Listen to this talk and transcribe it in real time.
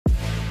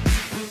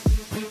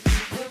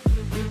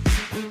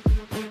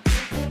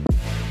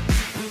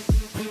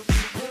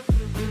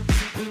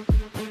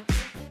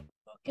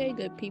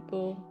good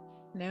people.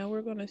 Now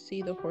we're going to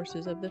see the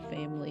horses of the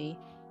family.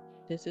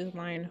 This is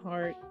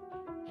Lionheart.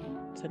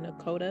 It's a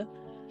Nakota.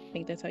 I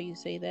think that's how you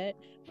say that.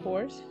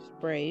 Horse is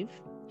brave,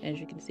 as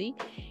you can see,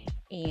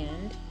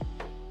 and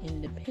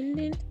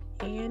independent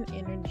and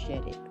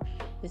energetic.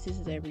 This is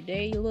his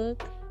everyday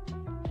look,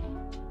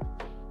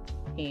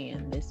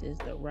 and this is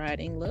the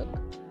riding look.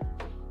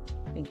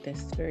 I think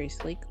that's very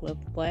sleek.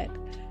 Love the black.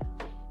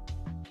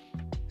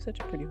 Such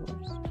a pretty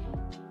horse.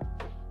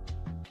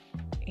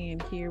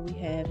 And here we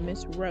have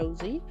Miss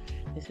Rosie.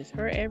 This is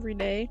her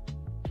everyday.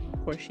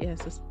 Of course, she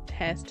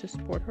has to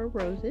sport her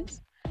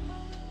roses.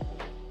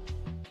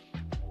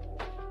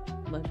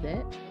 Love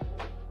that.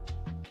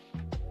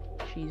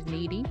 She's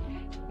needy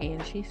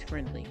and she's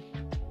friendly.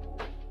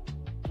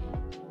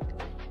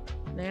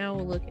 Now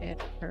we'll look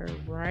at her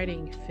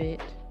riding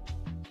fit.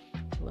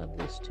 Love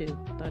this too.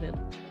 Thought it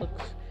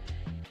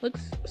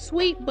looks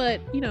sweet,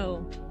 but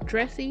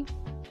dressy.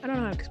 I don't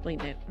know how to explain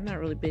that. I'm not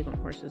really big on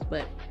horses,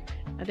 but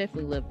I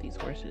definitely love these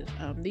horses.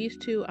 These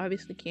two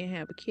obviously can't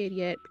have a kid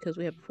yet because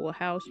we have a full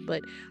house,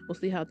 but we'll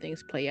see how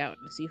things play out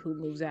and see who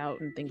moves out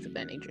and things of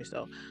that nature.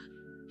 So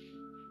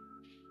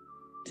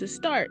to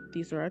start,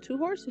 these are our two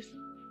horses,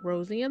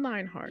 Rosie and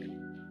Lionheart.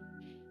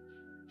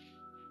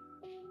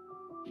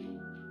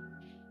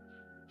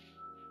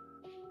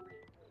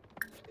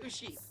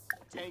 Ushi,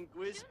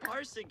 Tanguiz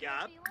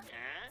Parsagap,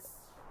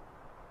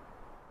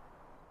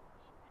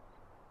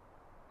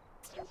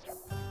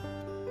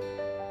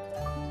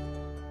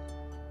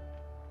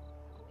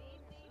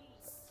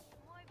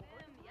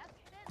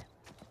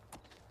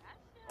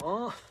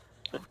 Oh.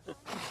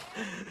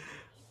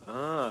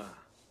 Uh-huh.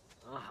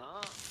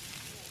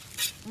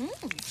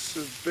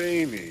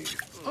 Savani,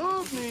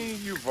 Avni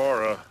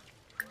Uvara,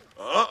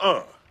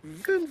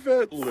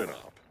 Vinvet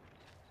Linop.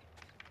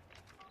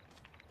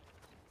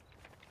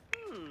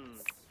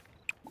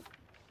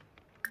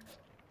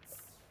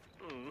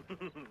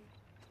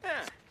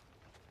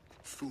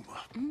 Fuma.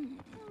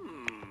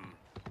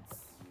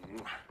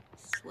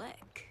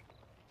 Slick.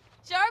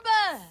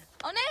 Jarba!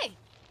 One!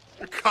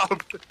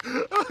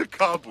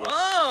 Cobbler.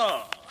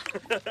 Oh!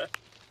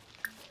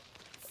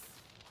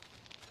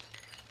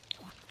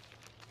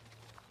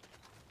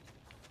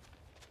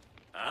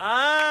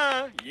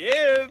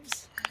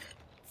 Yibs!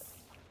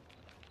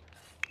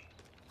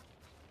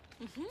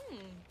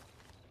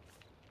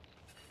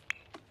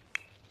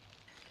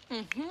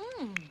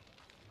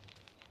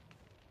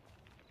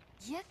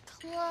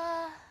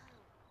 Yekla.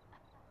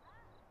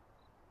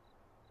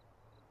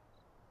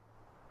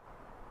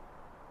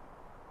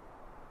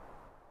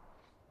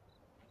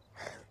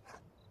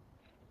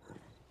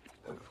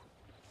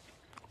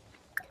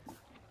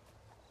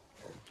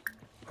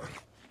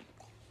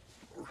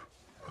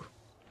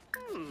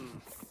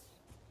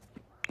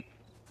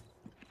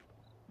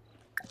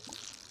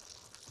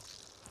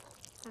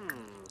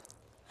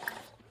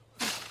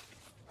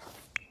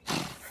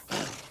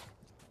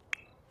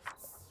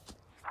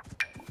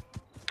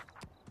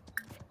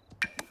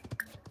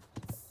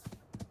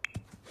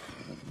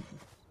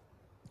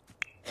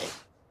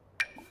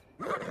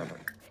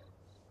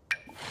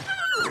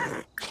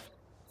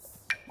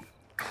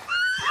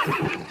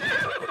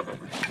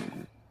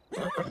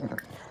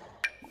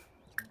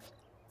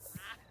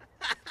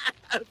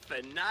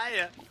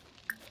 Fanaya.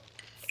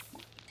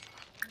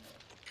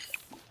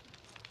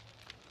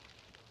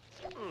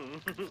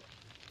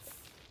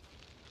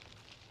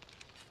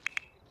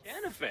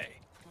 Canafe.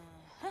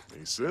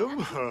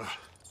 Sim.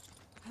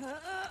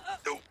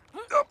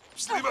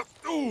 Sleep up.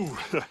 Ooh.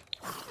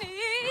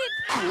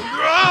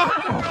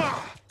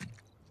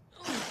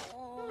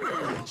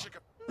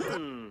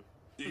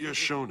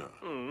 Yashona.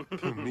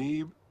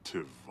 Pamib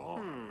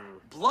Tivar.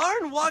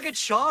 Blarn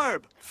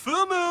Wagacharb.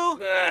 Fumu.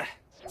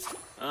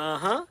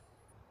 Uh-huh.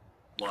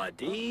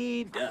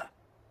 Wadida.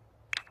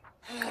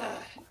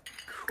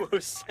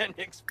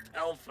 Quosenix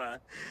Pelfa.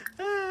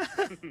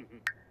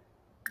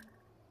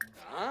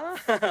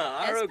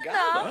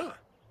 Arogaba.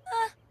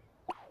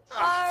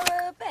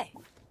 Arabe.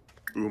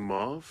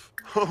 Umav.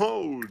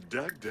 Oh,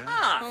 dag.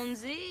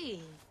 Honzi.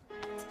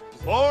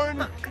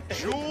 Born,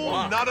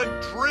 Jewel, not a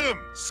trim.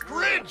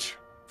 Scridge.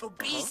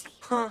 Fobisi.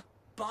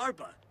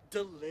 Barba.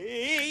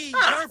 Delay.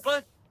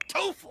 Yarba.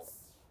 Tofel.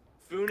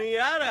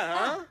 Funiata,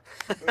 huh?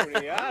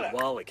 Funiata.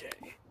 Wallake.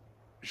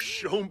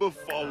 Shomba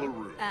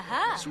Fallaru.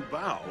 Aha.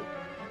 Subao.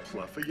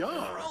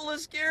 Plefayar.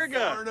 Rolas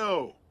Girga.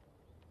 Arno.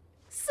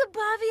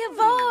 Sabavia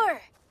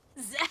Vor.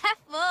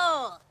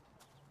 Zaffle.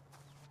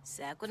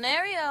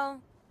 Saquinario.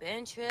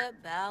 Bentrip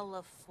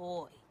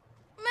Balafoy.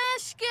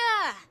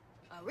 Meshka.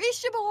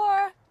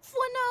 Arishabor.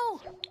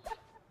 Fuano.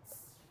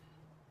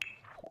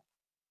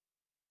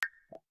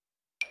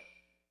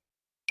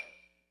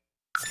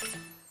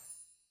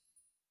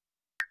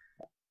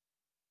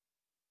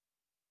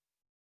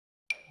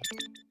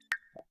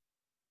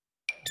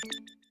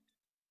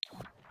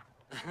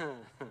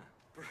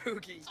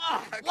 Broogie.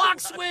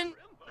 Lockswin.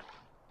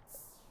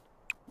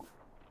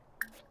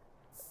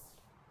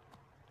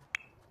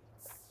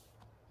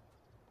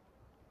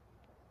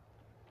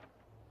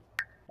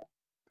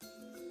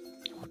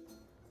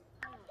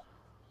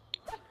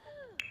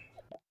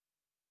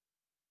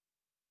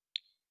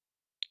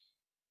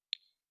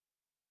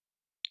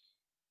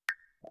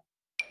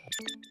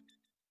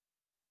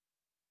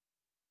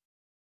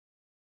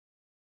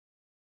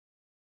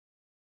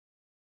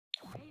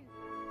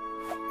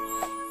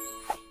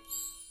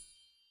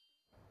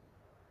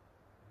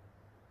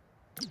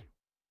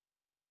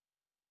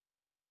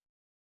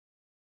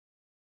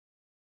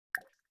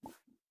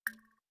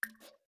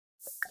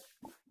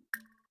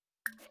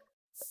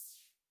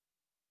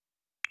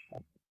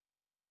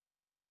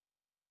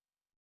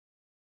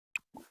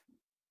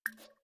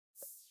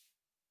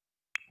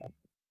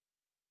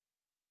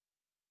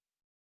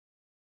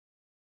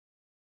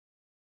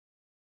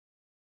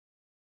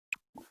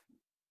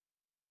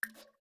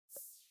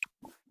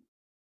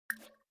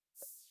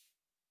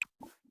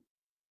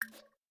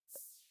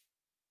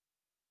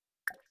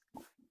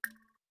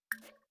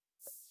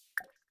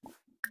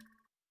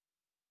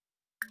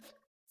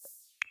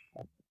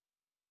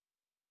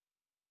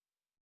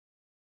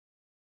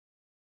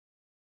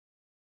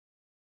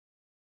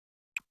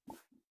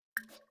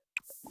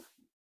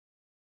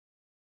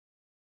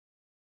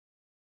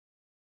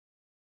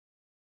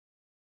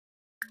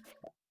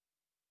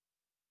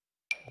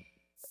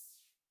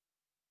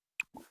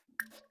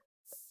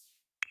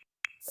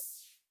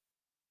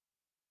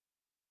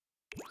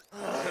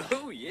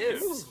 Who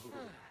use?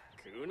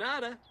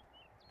 Kunada.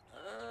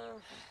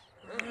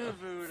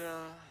 Ravuda.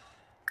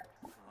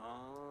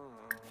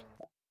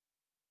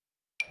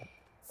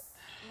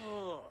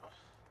 Oh.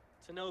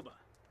 Tanoba.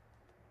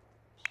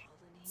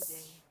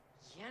 Polynide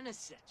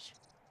Yanisich.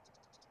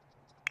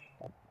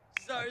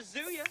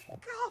 Zarzuya.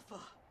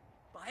 Kalfa.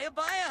 Baya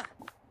Baya.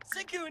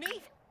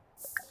 Sakuni.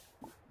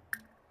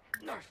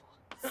 Narful.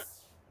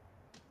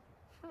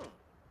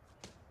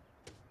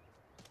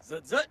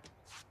 Zut Zut.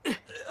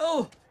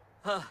 Oh.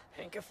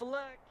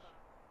 Hankafalak.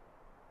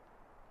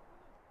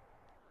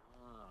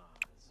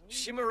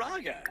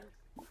 Shimaraga.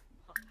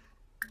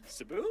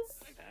 Sabu?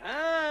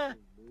 Huh?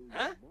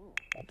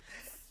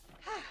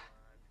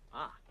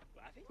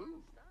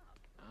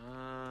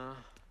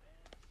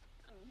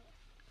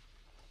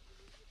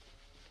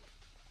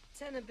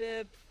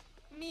 Tenabib.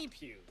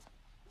 Meepew.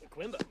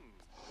 Quimba.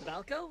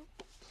 Balco?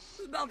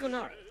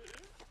 Balconara.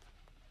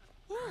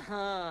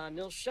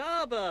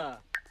 Nilshaba.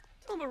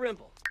 Tomba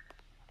Rimple.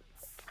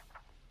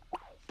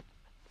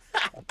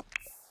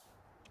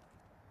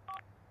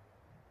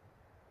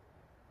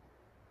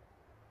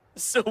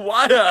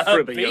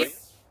 Sawada beef?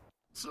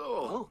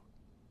 So,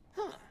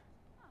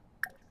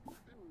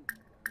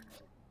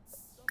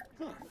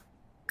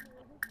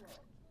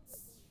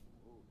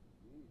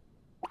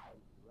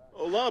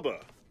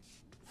 Olaba.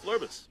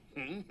 Flurbus.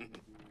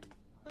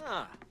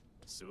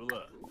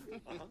 Sula.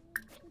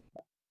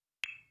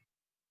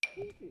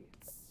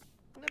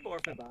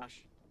 Neborfabash.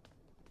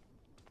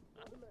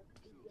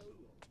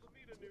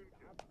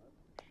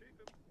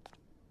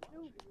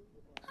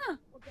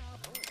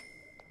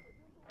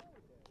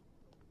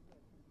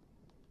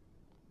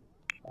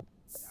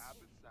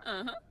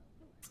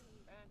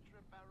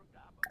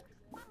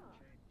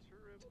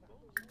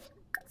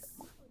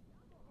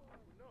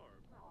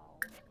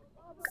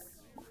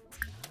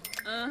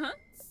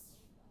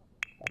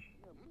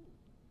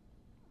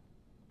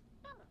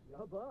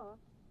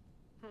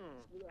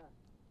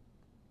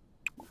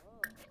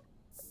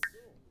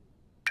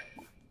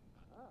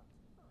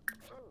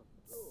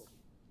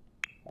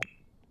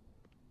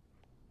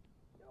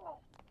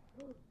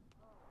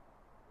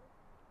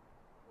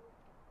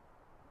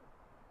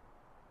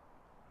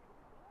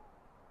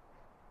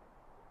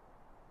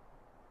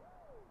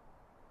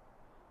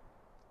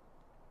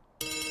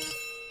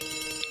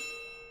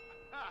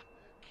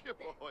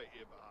 Boy,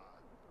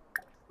 Ivan.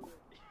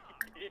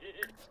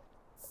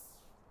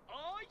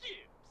 Oh,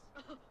 yes.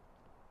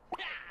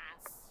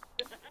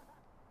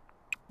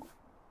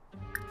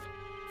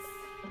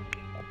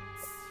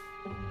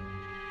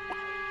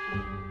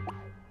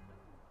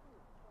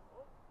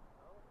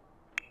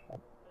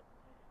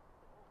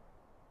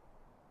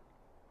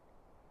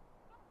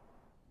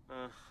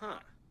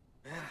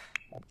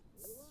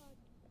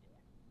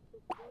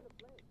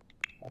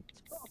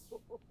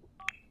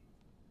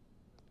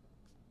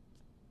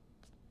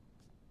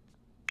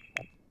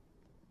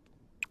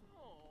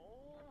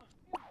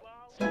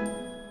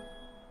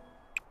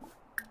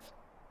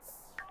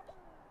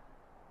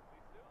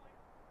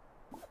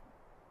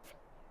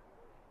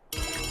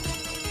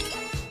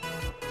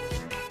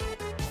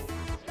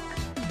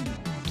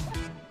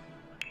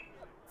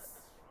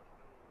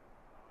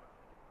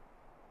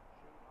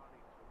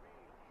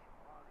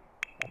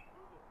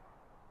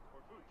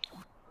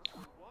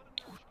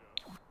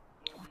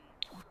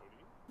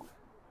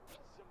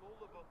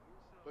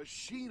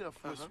 Bashina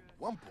Fus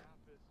Wumple.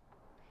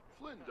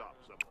 Flindop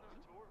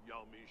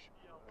Yalmish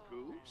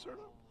Ku, sir.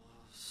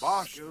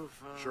 Bosh,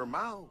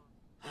 Shermau,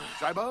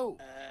 Shibo.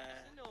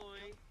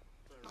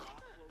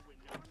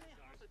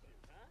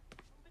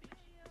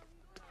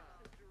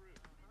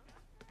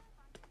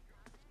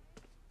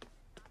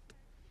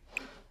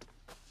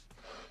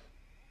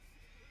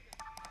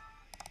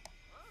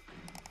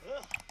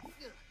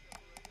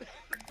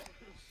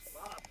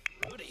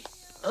 Rudy.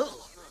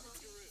 Oh.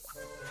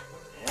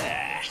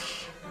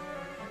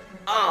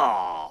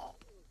 Oh.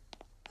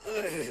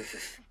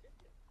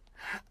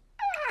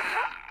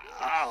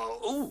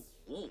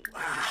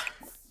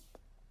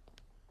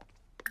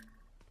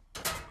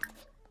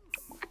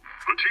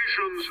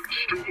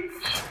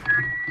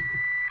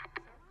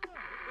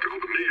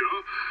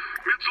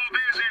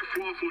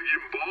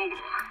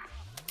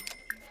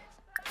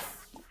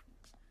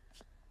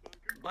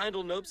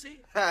 Bindle Nopsy?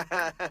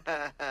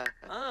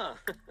 Ah.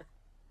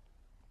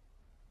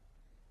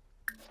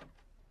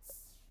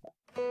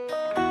 No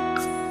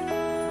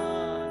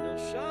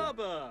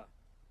Shaba.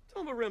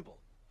 Toma Rimple.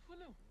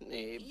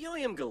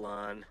 Yoyam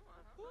Galan.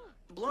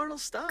 Blarnel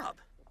Stop.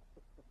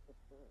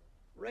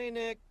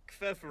 Raynick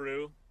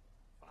Feferu.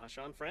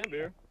 Fashan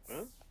Frambir.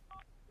 Huh?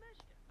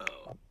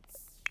 Oh.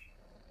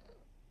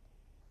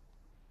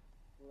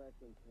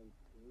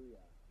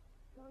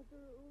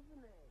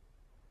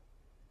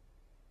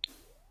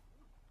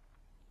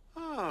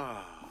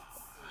 Ah.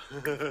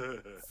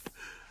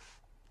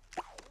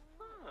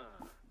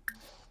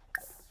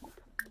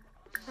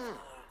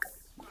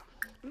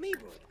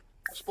 Meebud.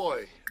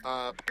 Spoy,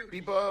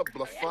 Biba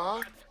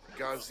Blafa,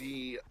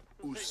 Gazi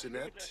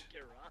Usinet.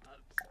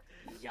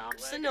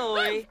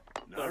 Yopsanoi.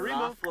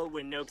 Narima. Barafwa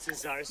Winox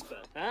Zarspa.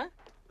 Huh?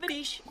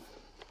 Vidish.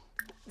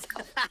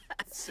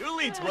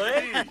 Sulitwe.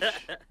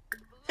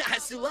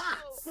 Sula.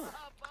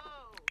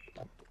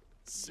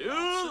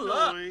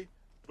 Sula.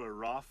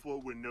 Barafwa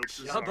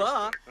Winoxa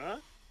Shaba. Huh?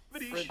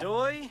 Vidish.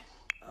 Fredoy.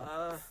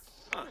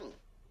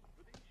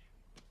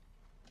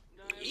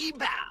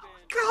 Ebow.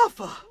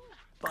 Kafa.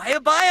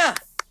 Baya.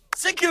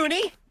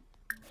 Sakuni.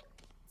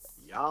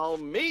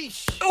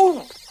 Yalmish.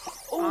 Oh.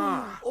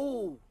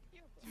 Oh.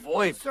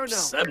 Void.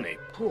 Sebni.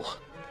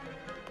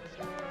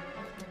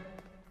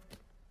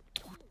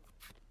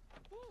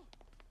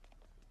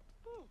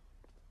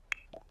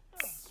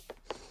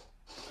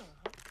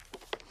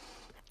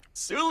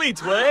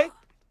 Sulitwe.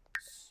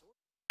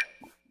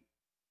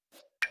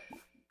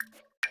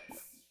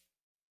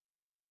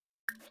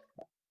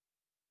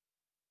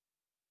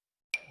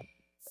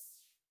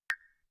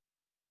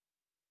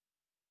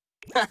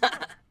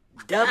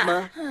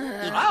 Dubma.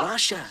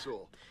 Ibasha.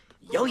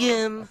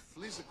 Yoyim.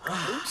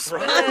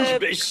 Franj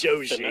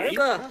Bishoshi.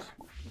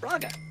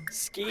 Braga.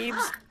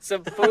 Skeebs.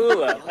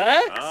 Sapula.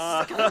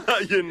 Huh?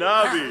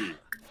 Yanabi.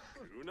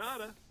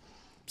 Runada.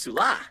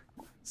 Sula.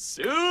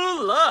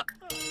 Sula.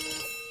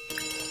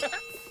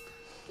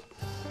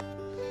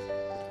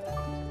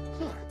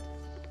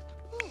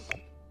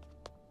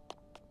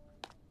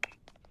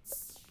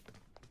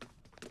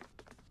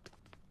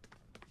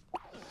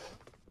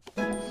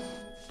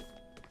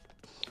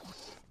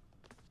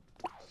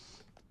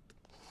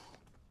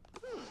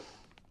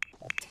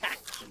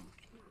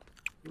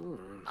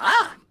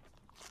 Ah.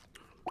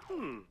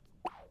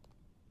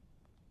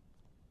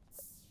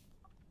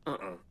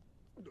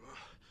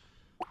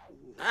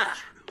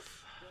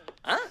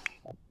 Huh?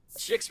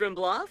 Chicks from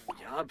Bluff?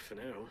 Yob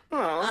Fanu.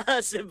 Oh.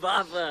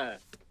 Sibafa.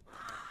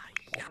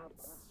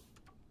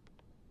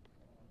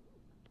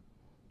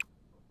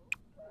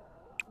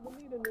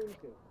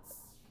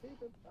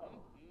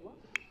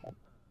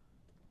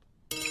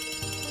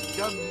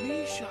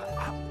 Yamisha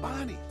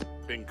Abani.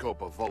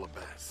 Binkopa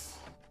Volabas.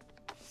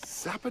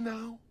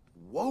 Sapanau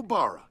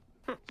Wobara.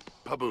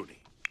 Pabuni.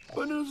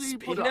 Banuzi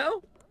Puda.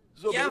 Pino?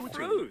 Yeah, Zobewatu.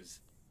 Fruz.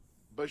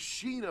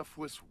 Bashina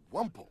Fwis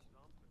Wumple.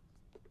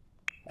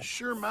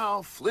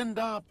 Shermau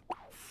Flindop.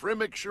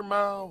 Frimic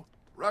Shermau.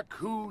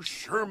 Raku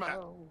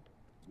Shermau.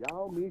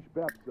 Yao Mish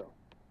Bepso.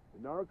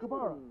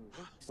 Narakabara.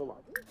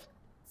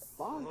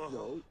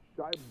 Fonso.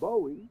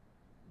 Shaiboe.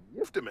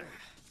 Yiftame.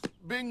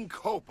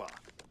 Binkopa.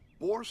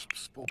 Borsp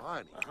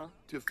Spomani.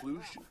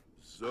 Tiflush.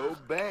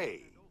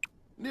 Zobe.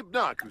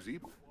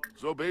 Nibnakuzip.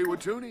 Zobe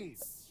Watuni.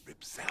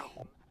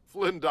 Ripsel.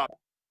 Flindop.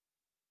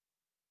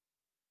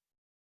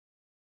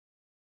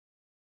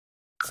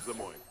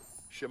 Zamoy.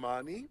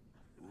 Shimani.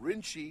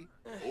 Rinchi.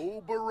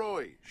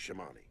 Oberoi.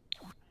 Shimani.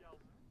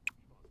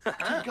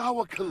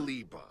 Tagawa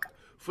Kaliba.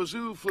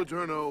 Fazoo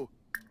Fladerno.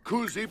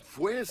 Kuzip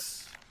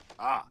Fwis.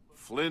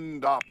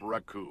 Flindop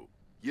Raku.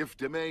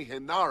 Yifteme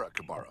Hinara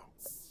Kabaro.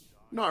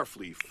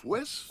 Narfli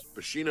Fwis.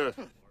 Bashina.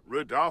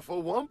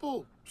 Rodolfo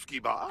Wumple.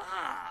 Skiba.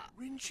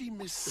 Rinchi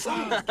Missa.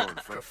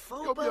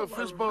 Yopio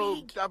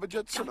Fizbo.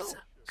 Dabajet Sano.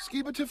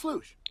 Skiba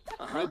Tiflush.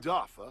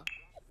 Rodolfo.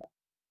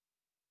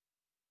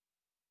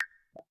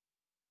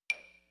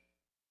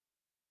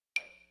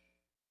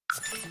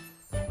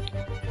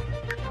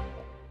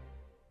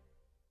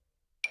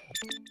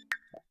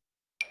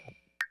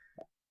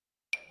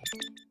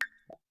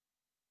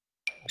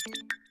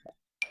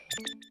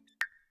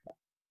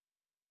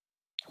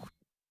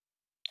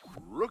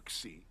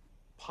 Rooksy.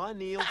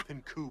 Panil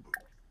Pinkubu.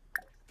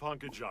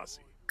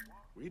 Pankajasi.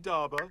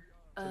 Widaba.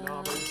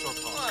 Tanaba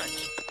Sarpan.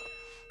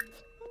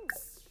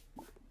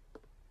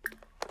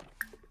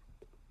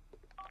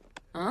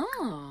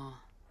 Oh.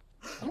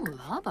 Oh,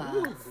 lava.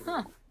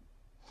 Huh.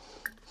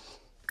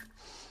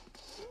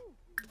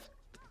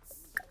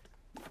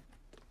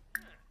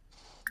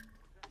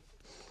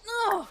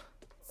 No.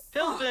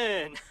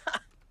 Pilvin.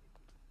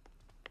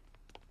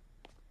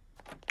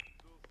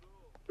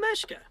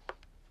 Meshka.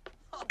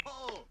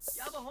 Oh,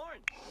 Yaba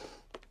Horn.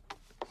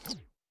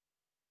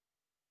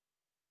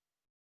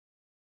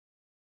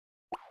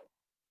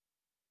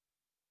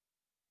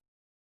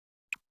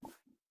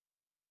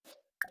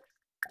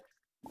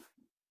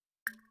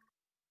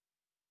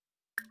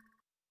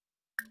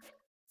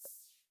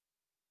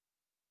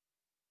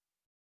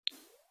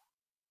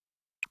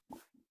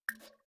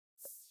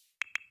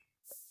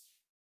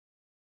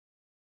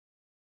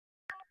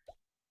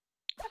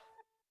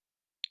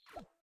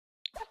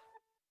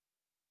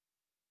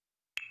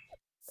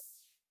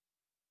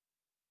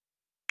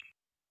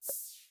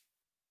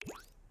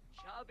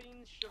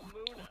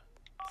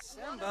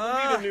 Need a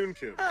noon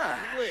kim.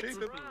 Shape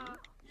it.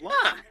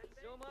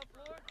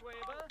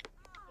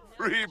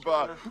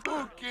 Reba,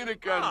 ukina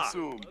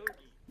kansum.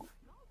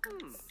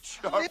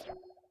 Sharp.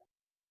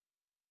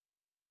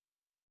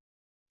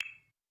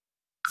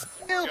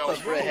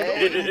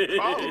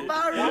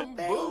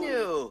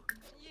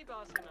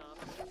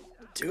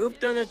 Doop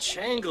done a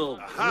changle.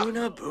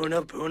 Boona,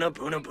 boona, boona,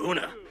 boona,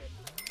 boona.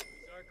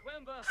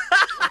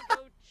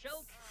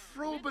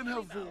 Froben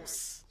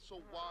havus.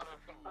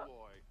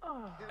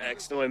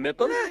 Exnoy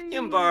Mippa,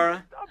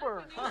 Yambara.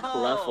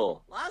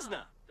 Leffel.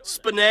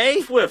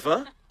 Spinay,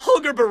 Fwiffa.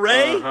 Hoger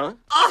Beret.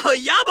 Oh,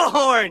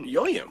 Yabahorn.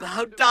 Yoyam.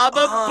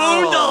 Baudaba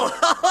Boondle.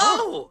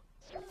 Oh.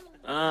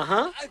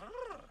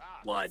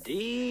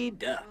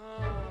 Wadida.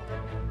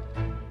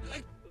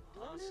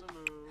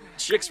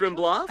 Chixrin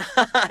Bluff.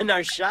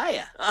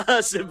 Narshaya.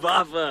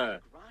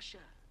 Sibafa.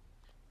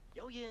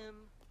 Yoyam.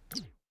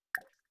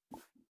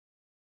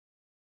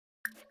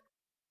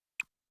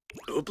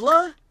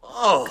 Oopla?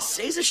 Oh,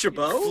 Caesar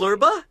Chabot?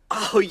 Flurba?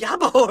 Oh,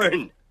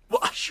 Yabahorn!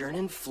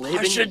 Shernan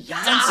Flavin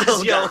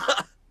Yanzio!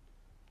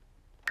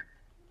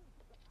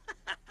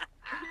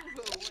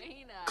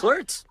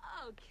 Klurtz?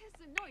 Oh, kiss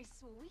a noise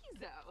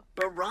sweezo.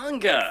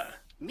 Baranga!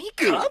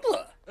 Miku!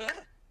 Kabla!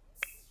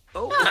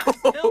 Oh,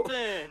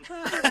 Hilton!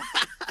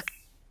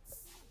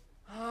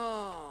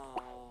 Oh,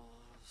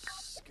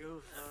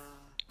 Scoofa.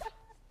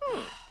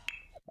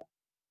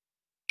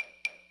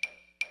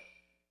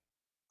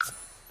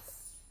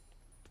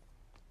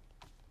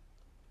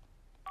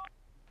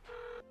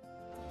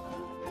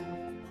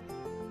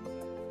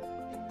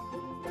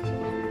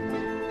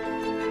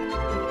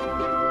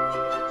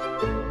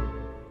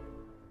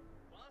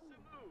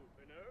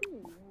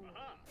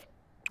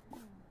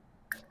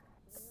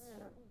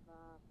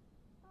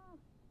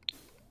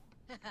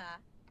 Huh.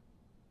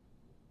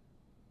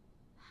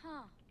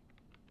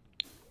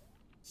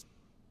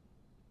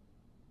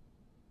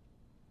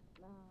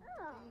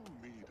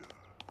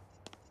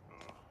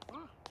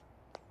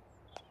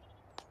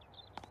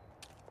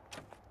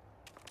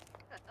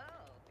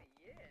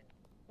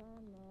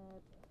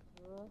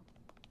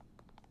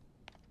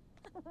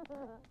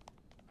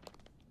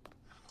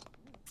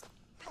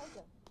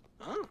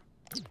 Huh?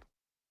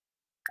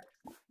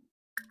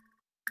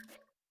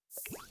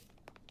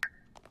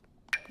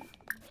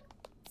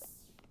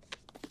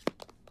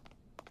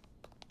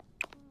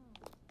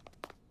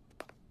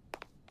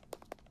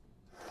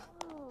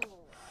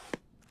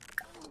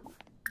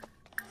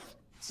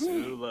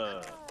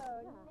 Sula.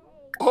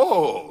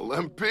 Oh,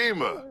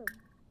 Lempima.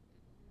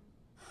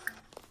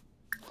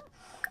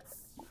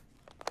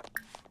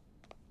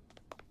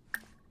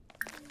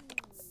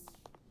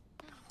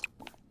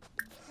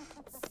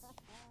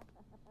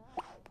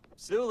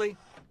 Suli.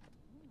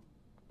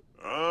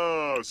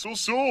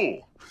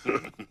 Sul.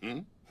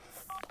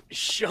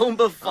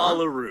 Shomba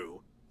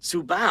Falaru.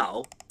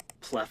 Subao.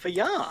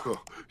 Plefaya.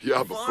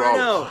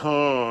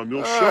 Yabafrala.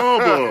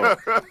 Milshaba.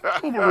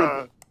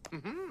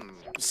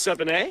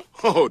 Sepane.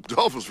 Oh,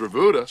 Dolphus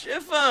Revuda.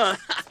 Jiffa.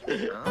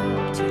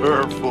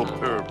 Purple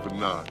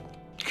Perpanan.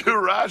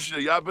 Karasha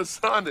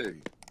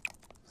Yabasane.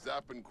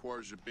 Zappin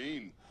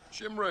Quarjabin.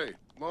 Chimre.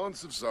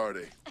 Lawns of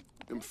Zarde.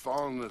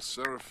 Infalna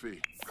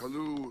Seraphi.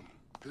 Kalu.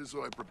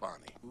 Pizoi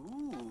Brabani.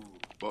 Ooh.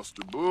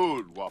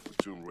 Bustabud.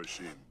 Wafatun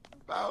Rashim.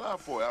 Bala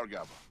for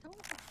Argaba.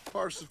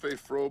 Parsife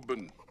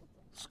Froben.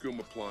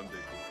 Skuma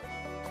Plande.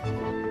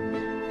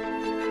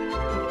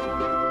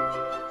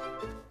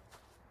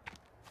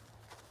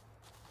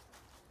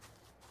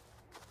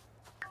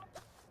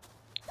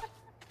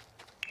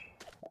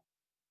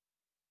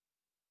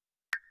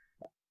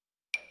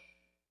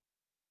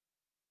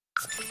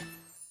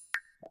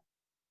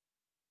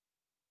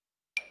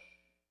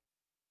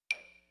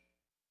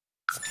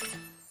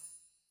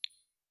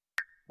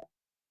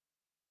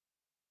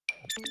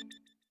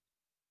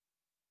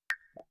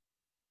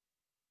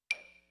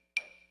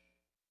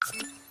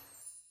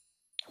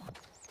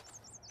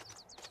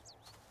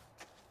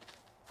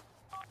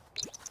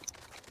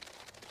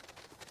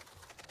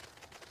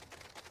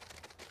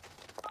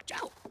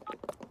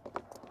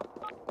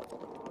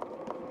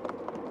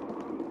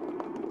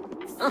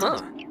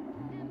 Uh-huh.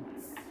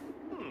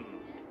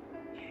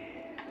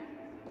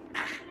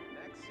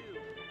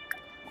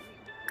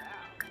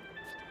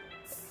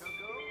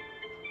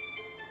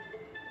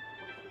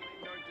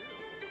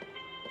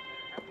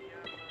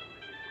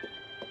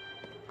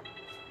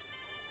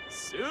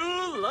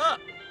 Sula.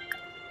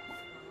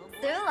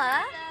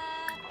 Sula.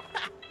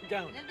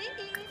 Down.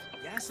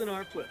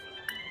 Yasinar Pliffa.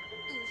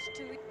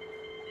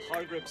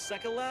 Hargrip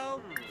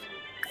Sekalau.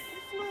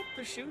 Flip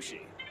the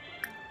Shushi.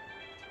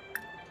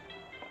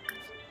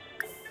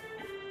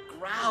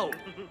 Growl.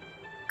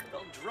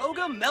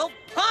 Droga Melt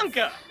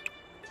Ponka.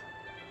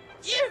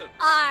 You.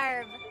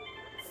 Arv.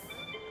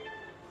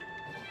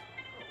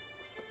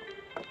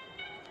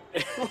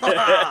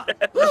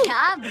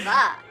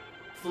 Yabba.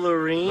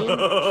 Florine.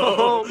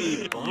 Oh,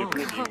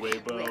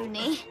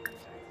 Whitney.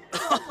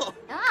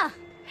 Ah.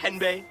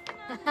 Henbei.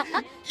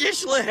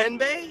 Yishla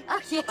Henbei.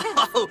 Oh, yeah.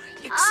 Oh,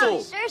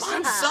 Yixel. sure,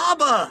 sure.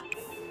 Bansaba.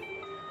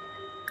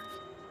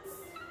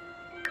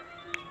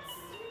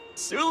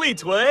 Suli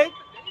Twig.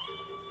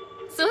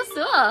 So.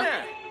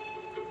 Yeah.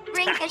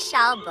 Rinka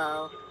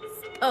Shalbo.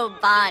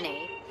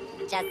 Spobani.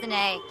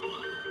 Jasane.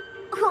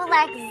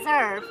 Ulak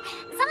Zerv.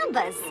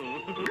 Zambas.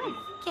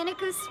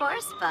 Kinaku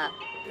Swarspa.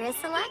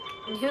 Brisalek.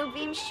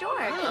 Nubim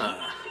Short.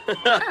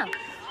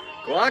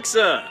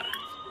 Guaxa.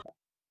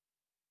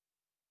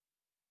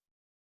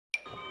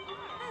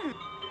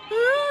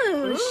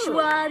 Ooh,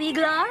 Schwabi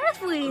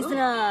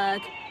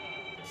Glarfwiesnak.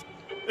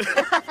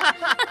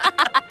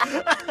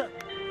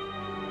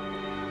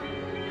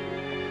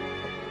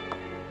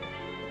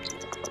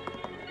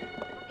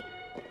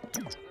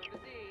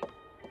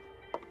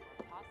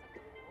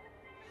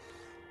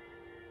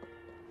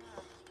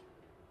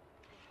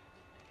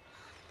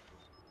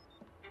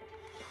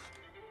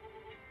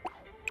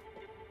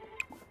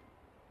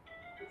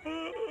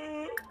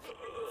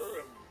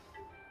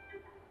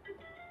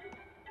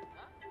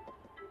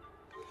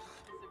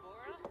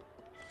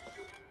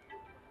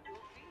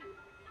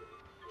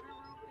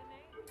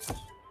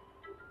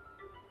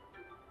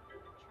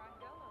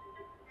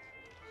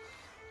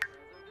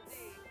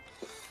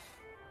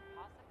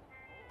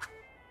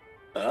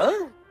 Huh?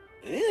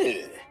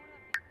 Ew.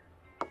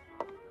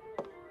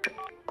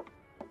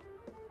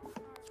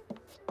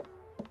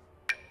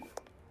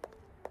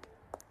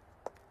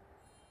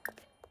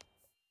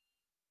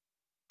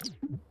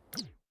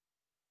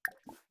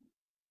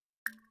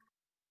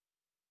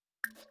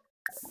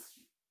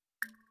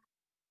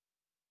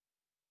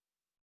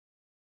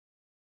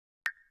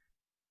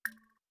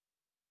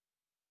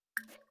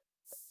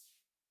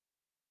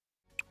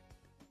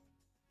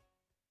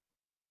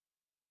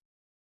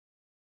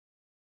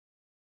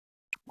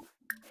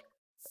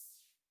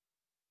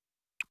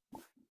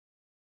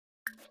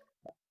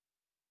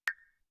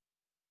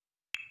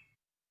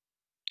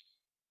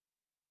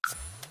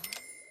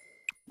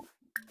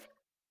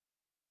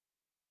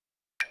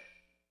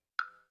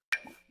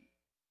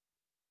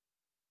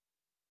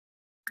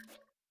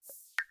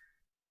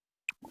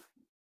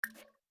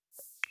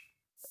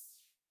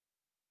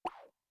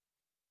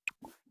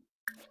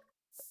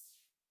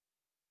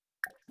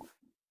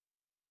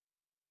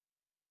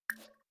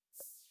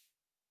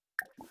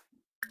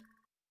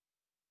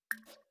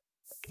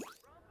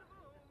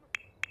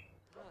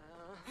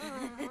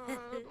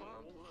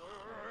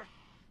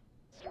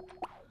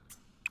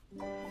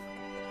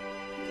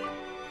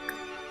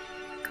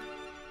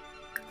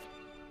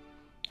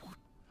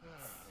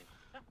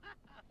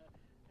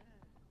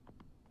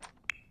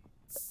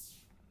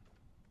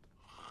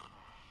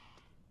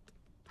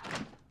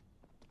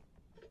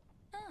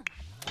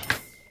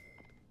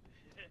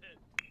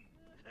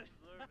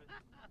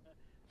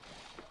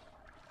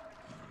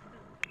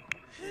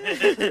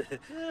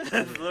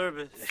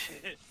 Blurbit.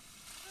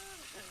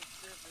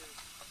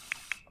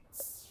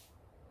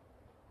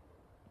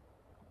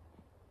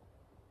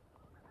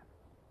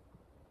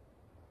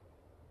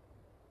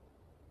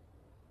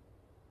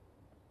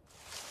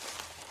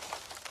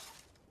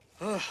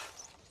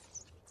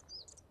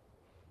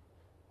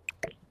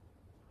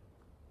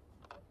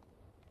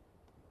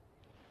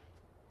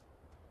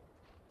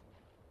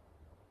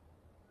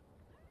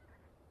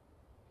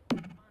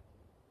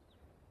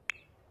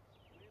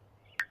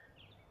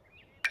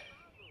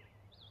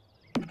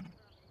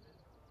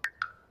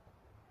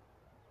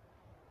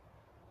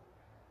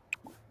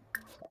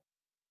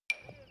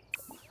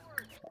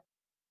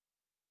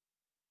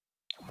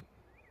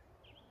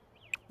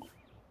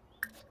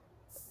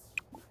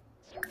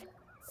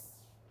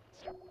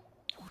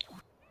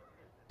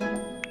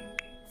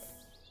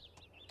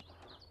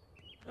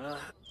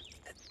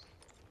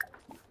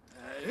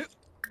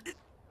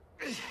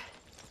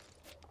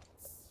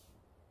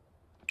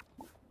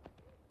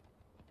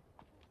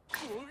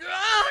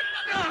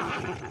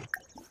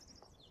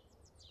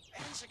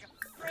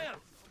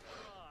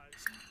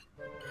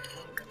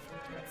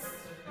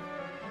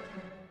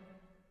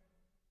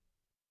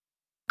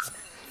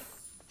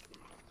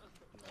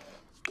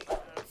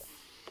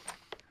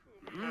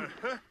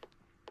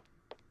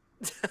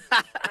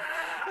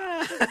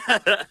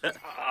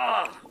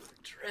 Oh,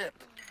 trip.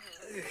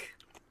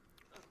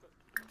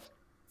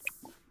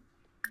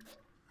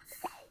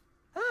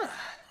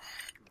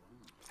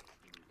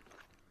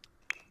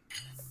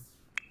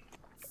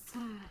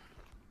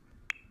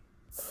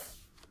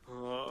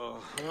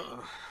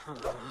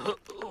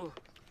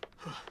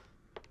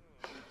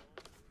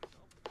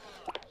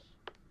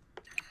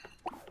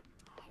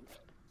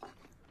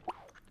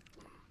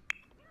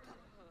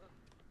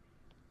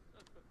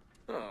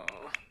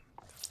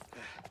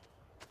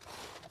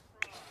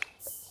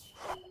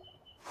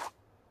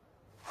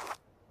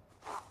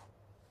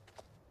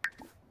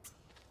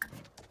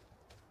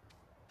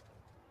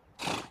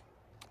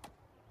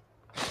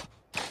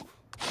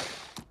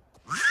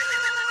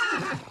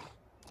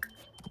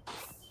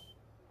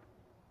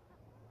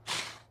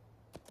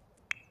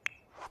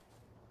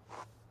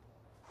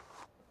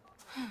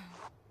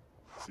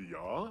 See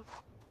y'all?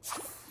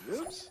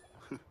 Yips?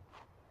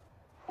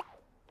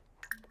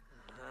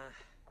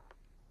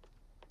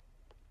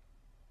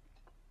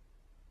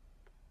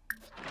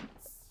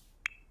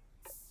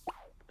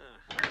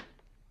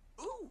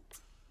 Ooh.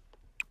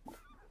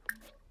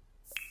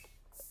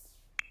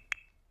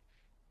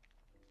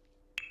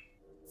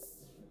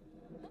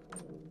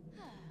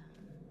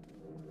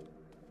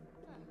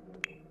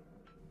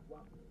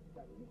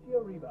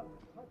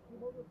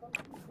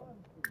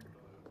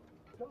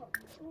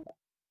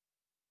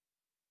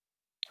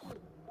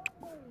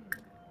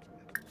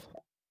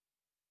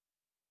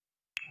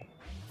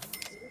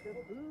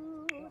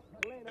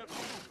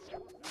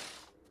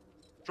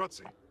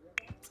 Strutzy.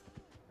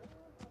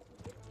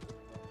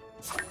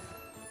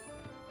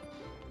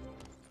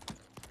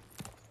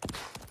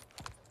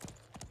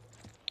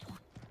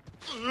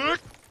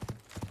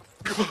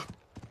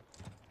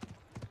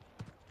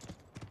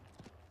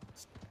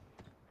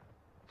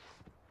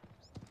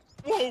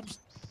 Whoops!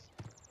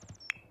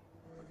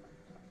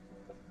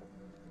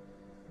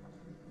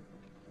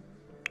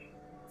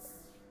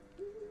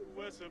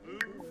 What's a boo?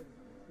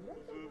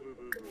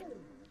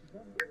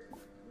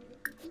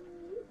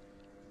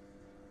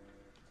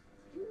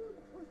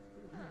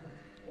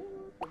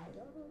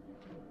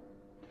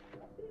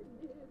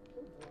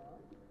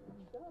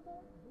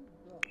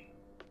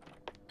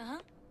 Uh-huh.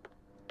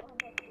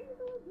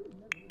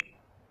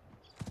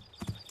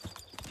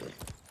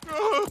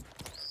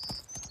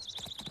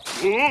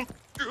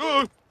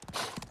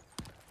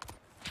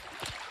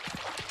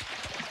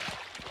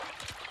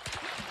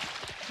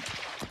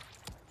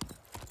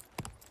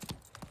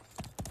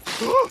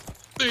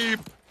 Thief!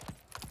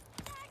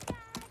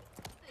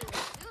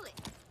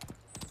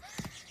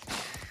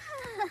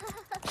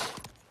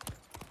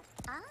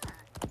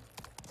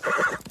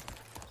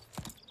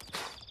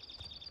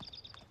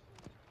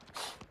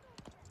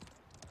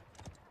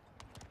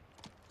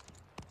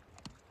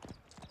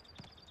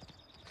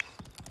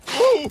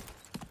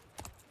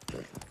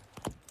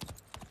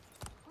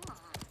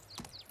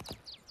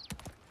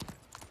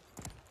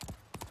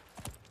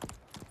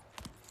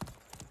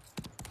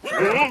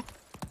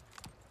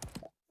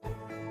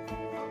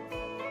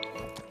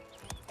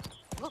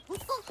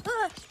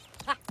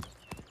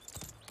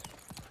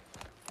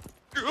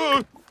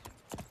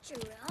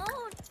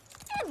 Drown?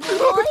 And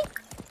boy,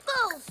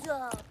 balls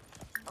up.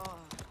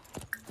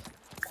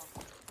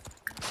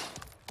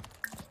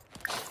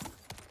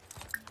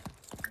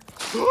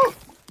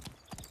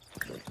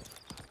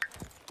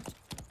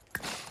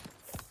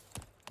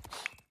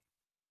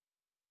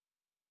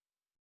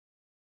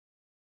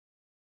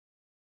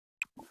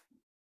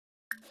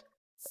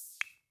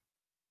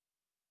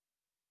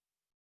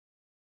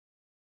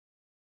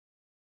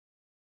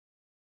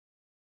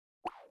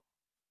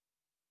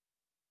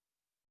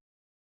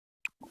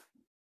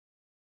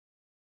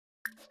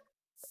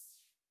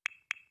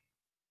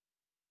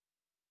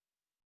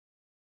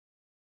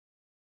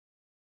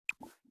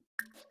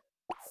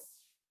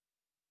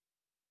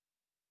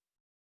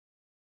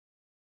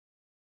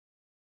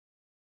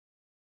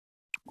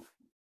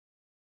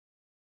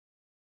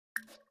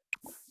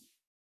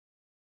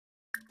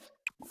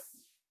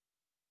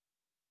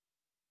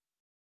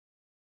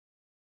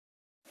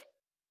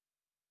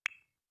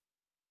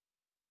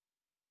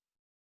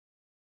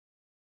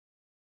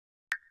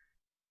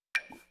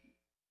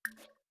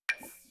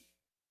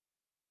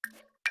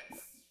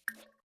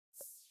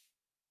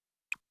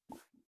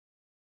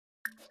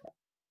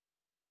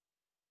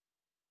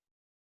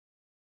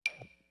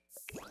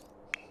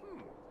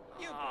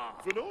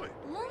 Vanoy.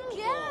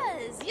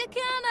 Yes, you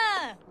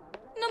can.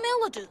 No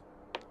melody.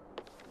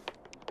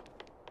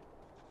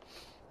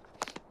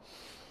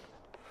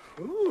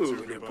 Ooh,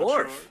 Two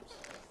Borf. charms.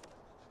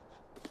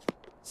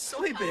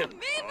 Soybim.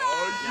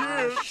 Oh,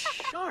 yeah.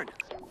 Sharn.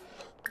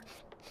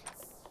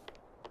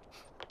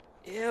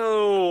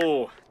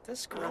 Ew.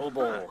 Das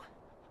Grobel.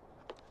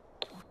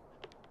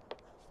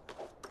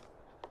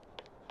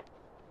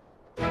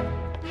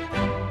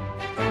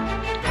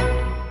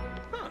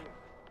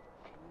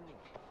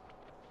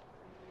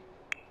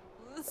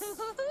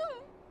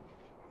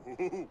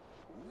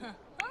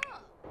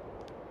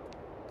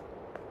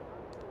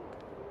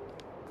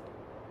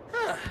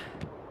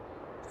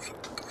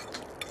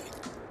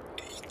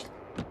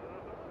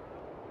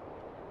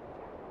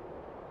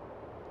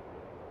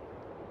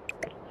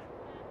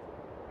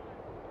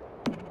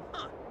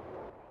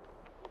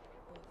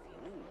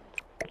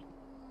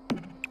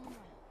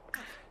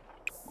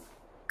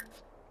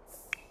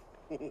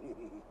 Ooh.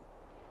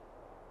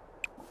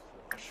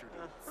 Wash your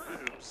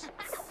ribs.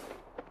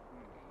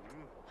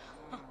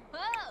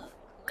 Oh,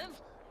 Clem.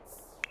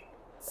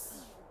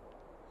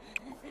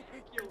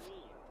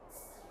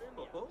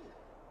 Oh.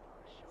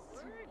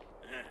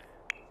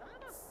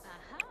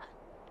 Aha.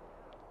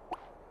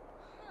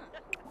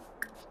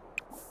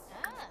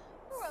 Ah,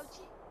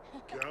 Roachy.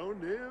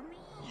 Gaunim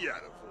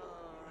Yadavul.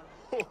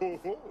 Ho ho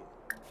ho.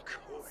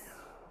 Koya.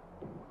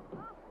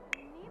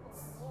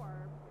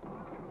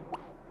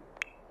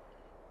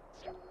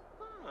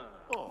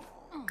 Oh.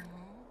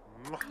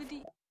 Mwah.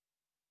 Goody.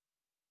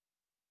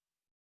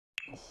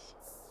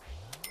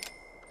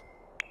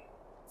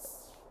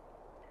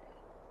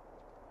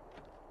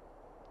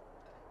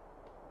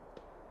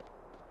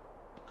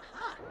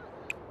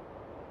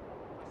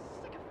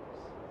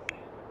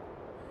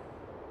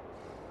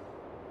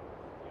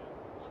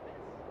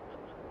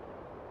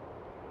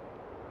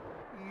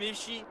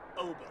 Mishi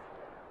Oba.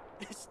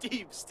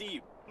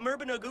 Steve.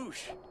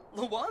 Merbanagoosh.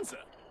 Lawanza.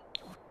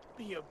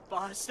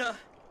 Biabasa.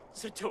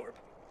 Zatorb.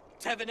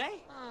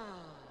 Tevene.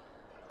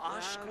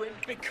 Ashquin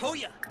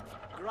Bikoya.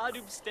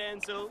 Gradub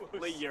Stanzo.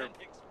 Layerb.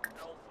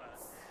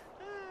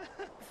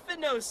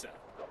 Finosa.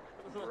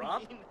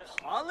 Rob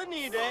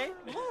Polynide.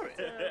 Lorit.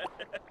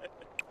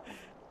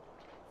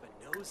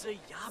 Tosa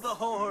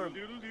Yabahorm.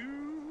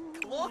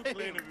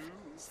 Cloy.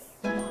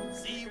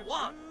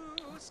 Z1.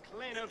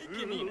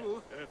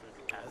 Ganina.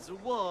 As a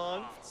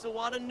one,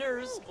 Sawada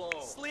nurse,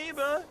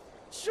 Sleeba,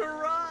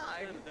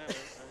 Shirai.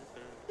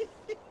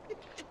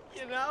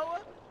 You know?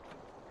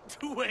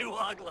 Tuwe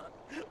Wagla,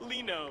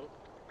 Lino,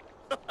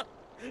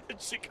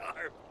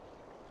 Chikarp.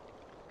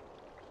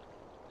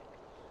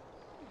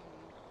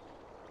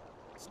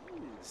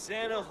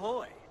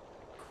 Xanahoy,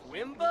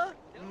 Quimba,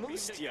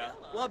 Mustia,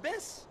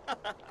 Wabis.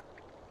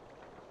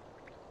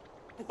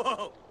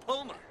 Whoa,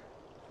 Poma,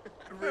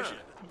 Risha,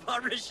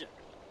 Barisha,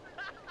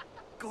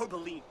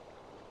 Gorbaline,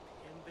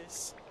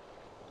 Ambis,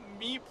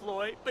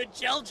 Meeploy,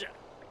 Bajelja,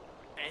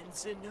 and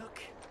Zanook,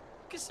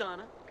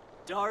 Kasana,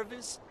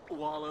 Darvis,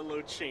 Walla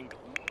Lochingle.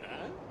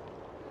 Huh?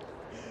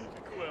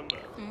 Quimba.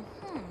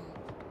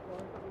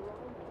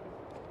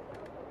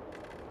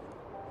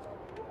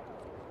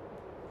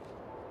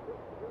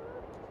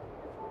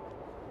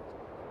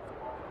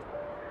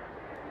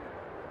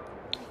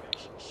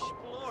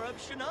 Explore up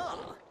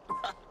Shana.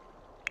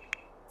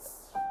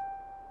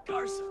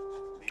 Garza,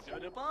 Lito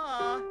de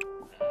Ba.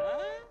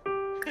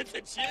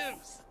 The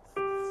Jibs.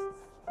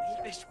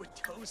 Abish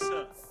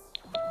Watosa.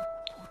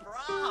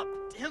 Prop,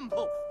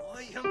 Dimple,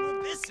 Boyum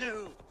Wabisu.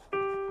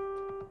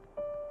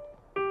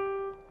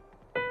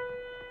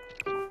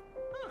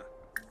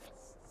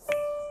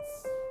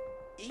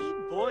 E.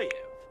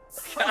 Boyev.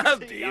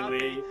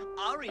 Kabili.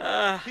 Ari.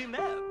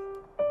 Pimeb.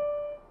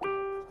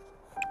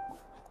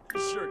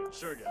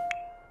 Shurga.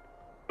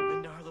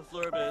 Minarla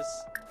Flurbis.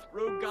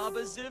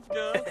 Rogaba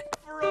Zivka.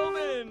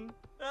 Froman.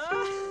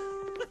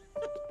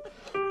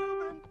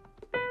 Froman.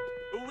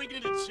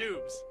 Wiggin' to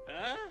Tubes.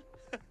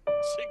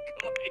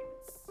 Chikoy.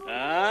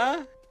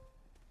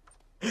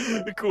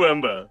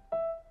 Quemba.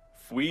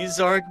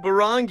 Fuizark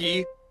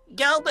Barangi.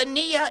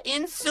 Galbania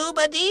in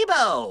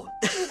Subadibo.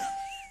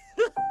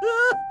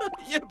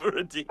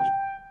 Yibradi.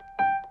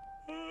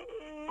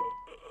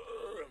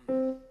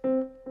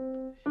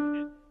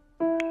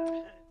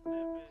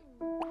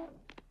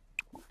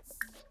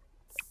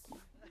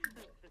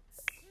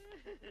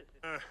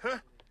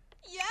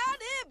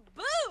 Yada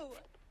boo!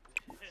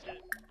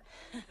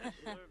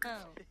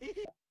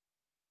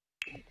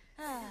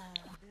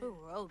 Boo.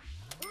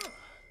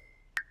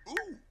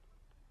 Ooh.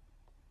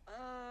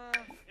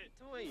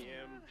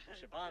 Toyim.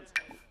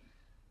 Shabanski.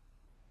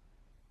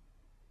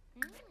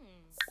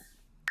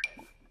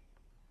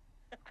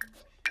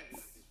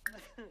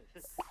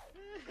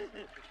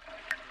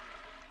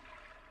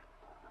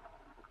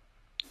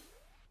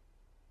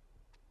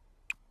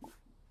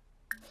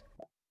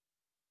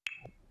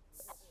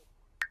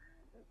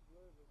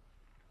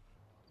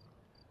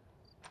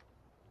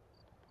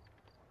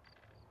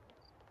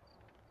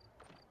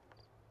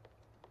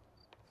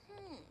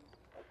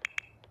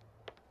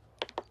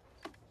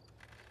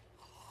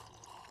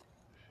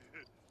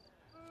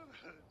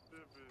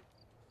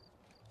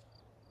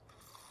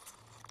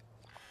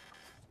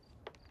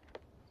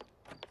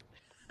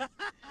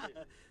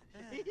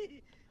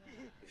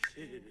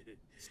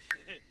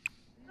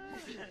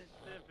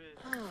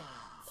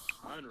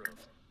 Hanro.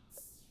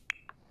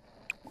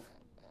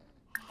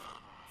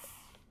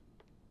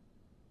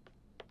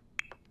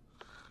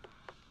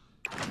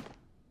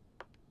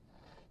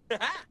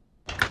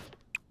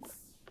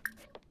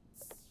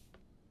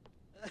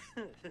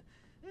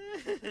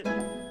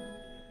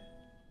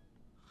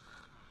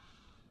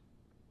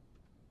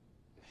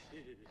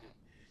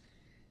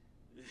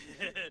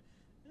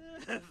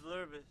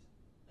 Flurbus.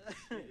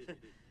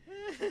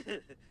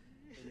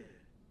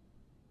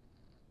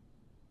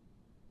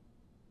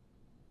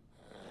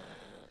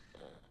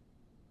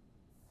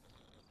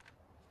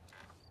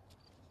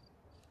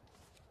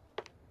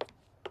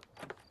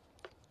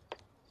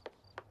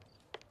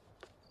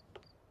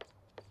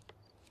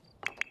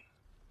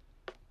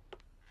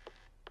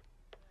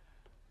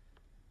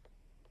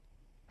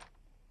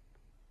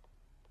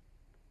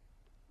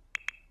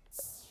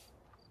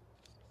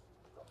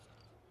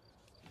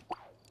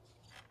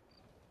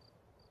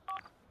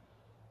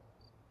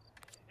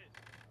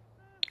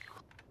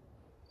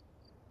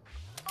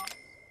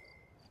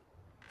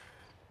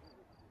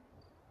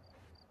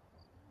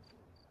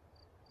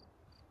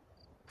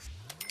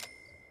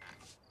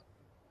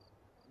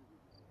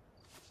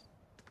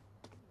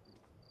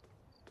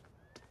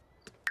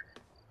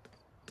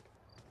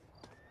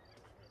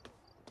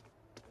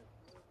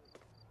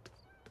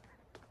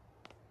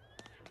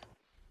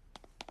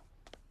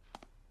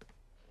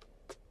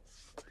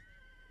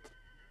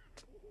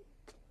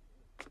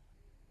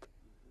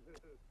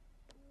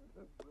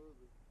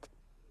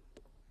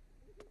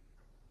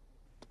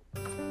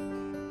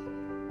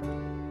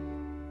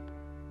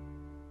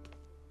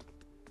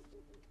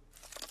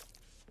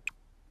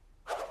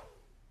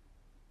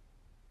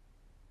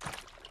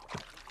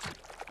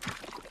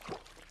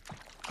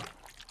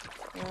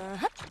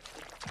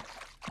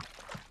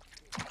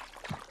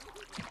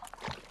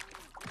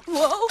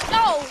 Whoa,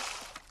 no!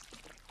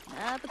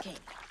 Not the king.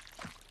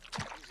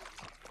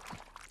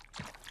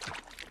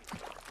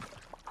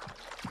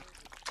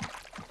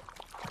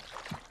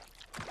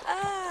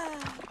 Ah,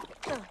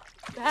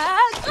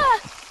 Oh.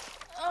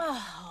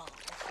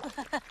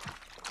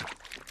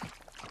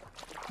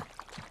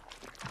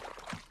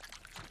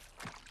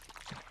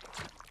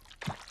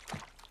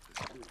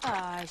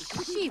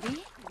 Sheevy.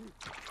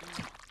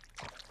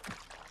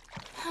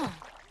 Huh.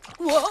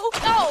 Whoa!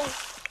 No!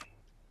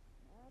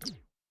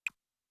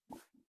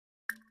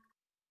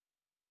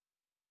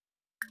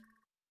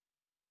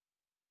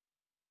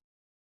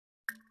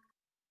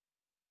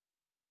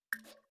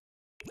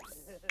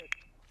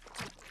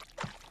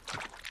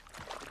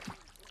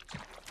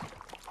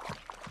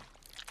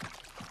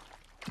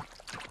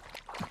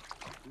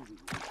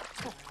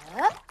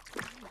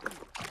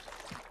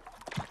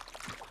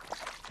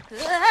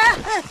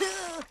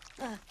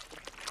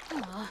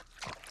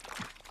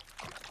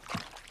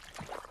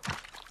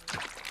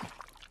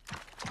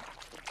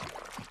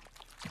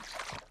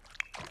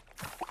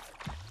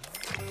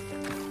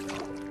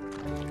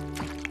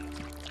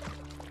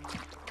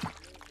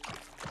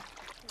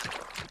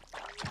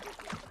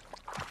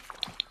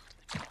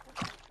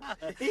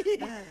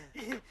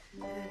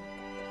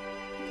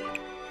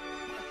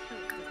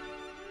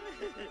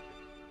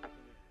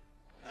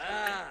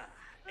 Ah,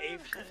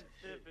 Ape.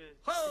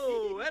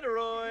 Ho,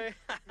 Eteroy.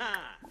 Ha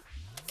ha.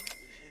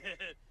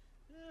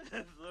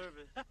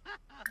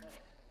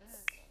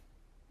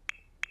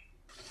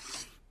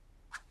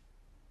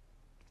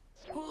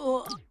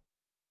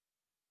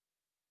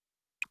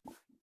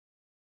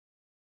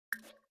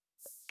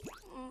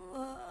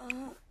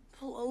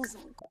 Blow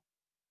some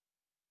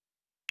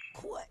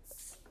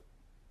quicks.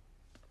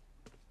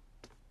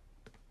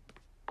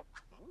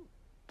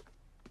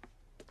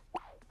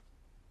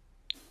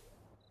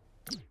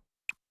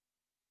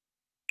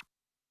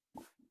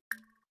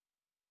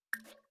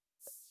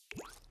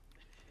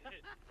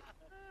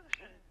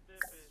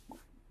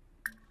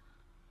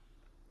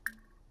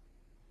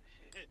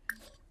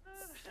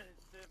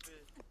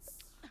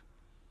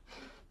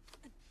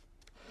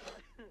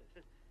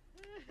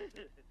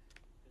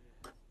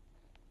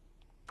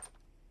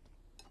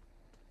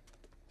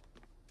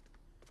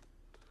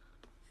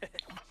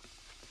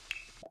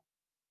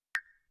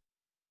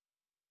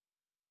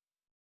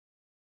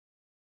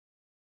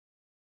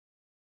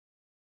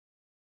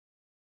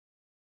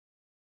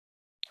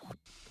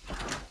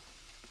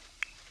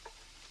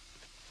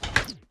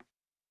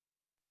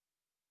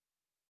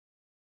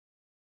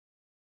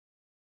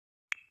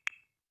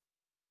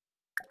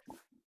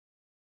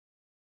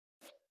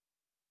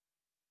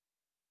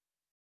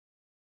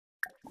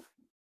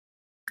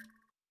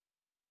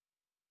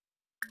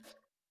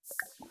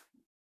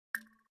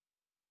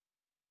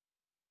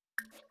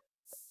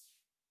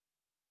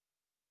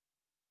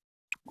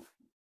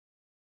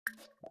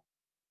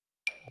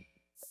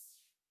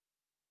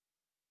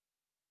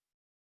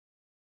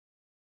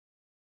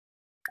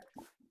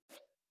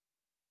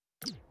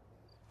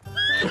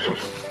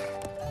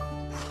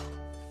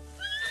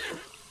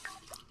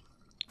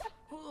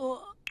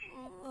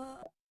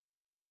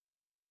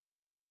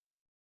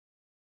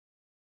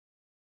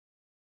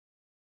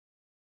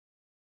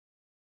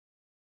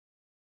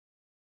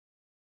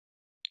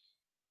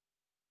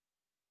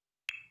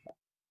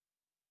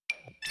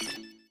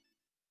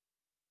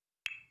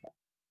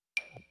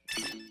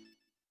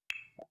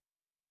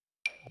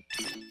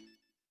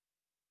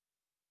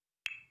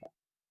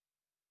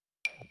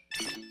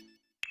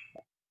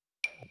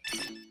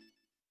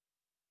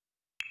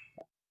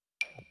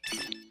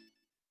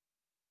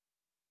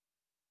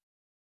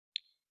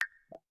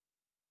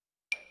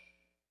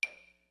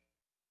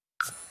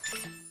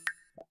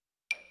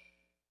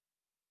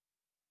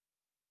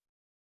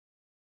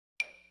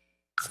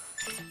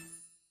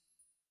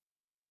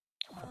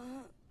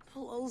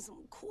 Blow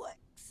some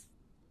quicks.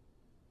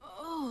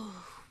 Oh.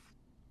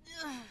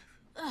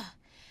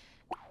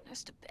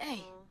 There's the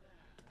bay.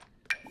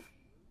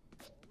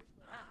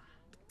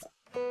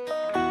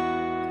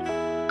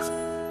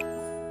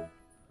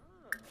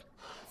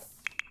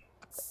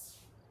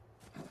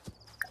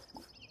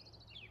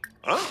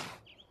 Huh?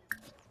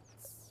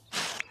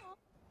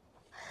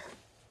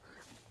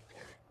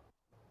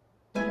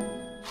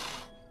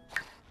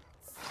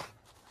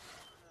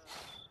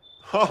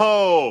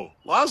 Oh,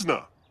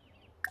 Lasna.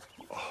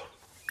 Oh,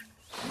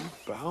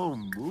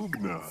 Baum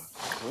Mugna.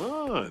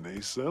 Ah,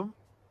 Nasem.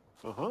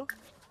 Uh-huh.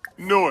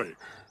 Noi.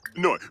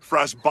 Noi.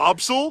 Fras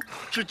Bobsel.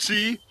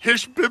 Chichi.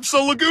 Hish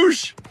Bibsel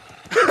Lagoosh.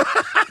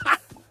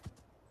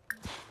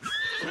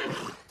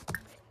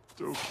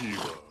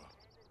 Dokila.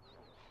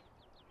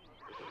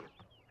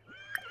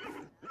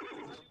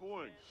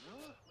 Boing.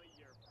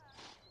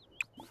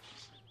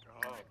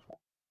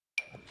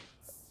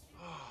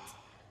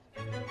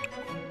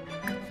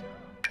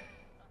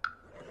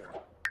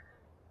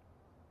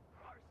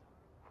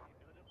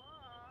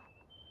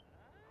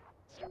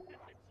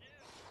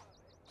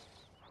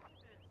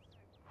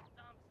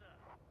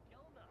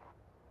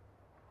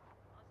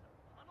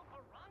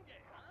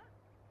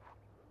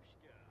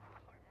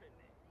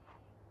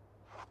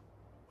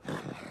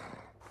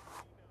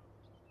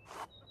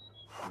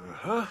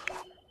 Uh-huh.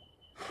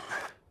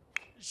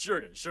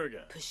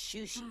 Shurga.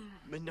 Pashushi.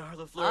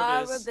 Minarla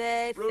Florvis.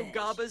 Arabe.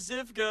 Rogaba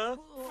Zivka.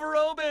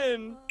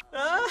 Frobin.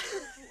 Huh?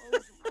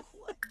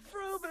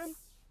 Frobin.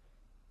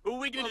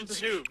 Wiggin and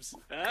Tubes.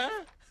 Huh?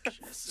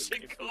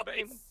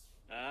 Shikoim.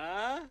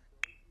 Huh?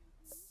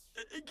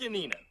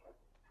 Ganina.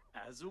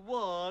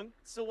 Azawang.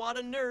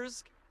 Sawada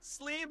Nursk.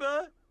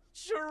 Sleba.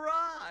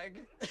 Sharag.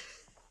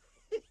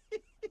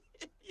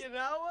 You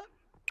know?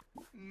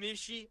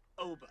 Mishi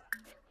Oba.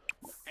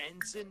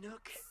 And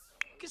Zanook.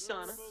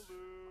 Kasana.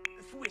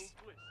 Fwist.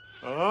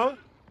 Huh?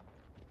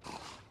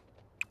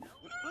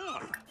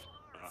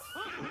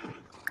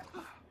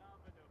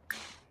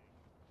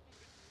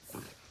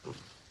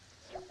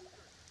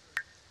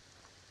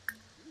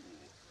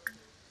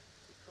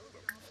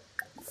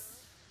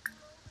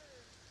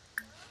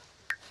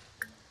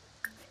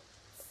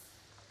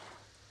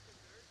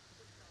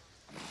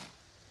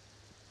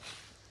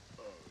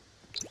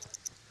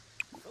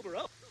 Cover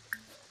up.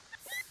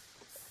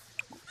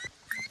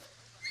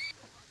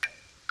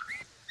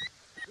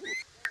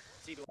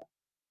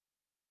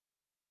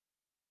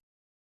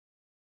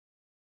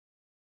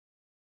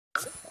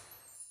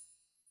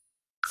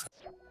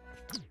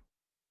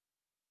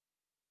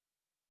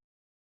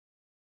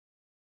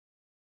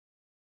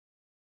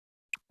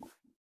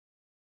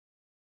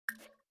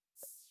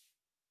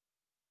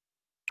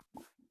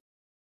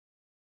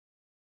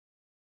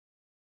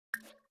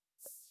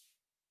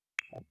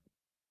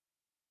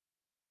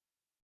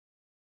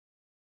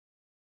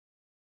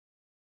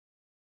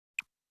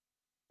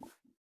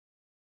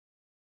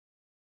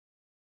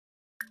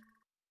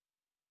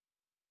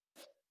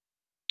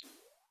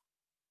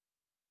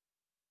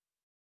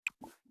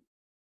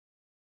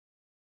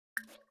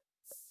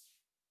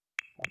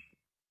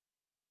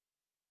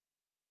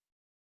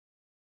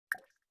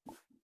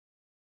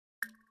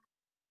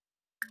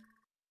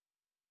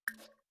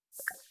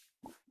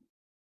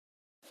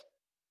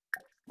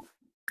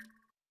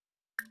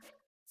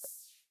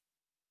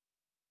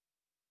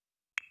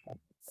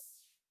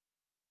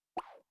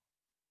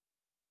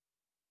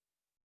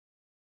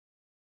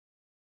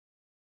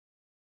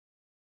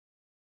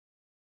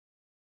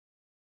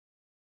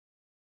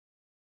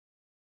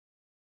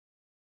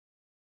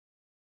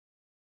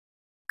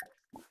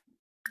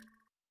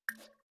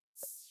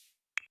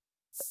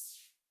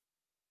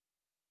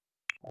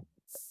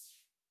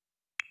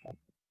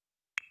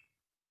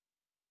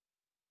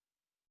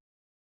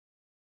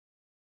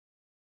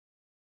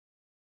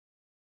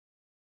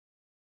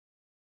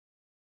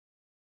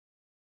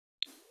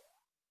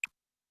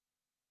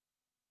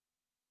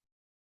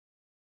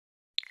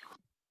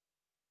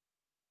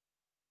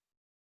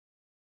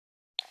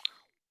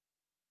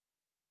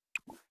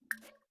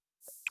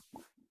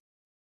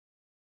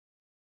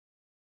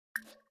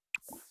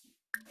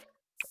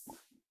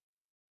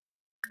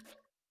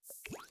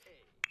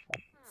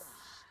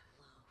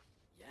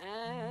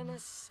 Yana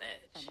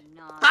Sedge.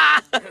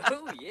 Banana.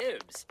 Who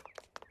yibs?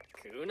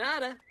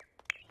 Kunada.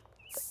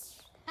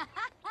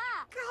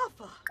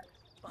 Kafa.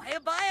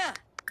 Baya.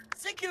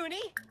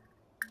 Sakuni.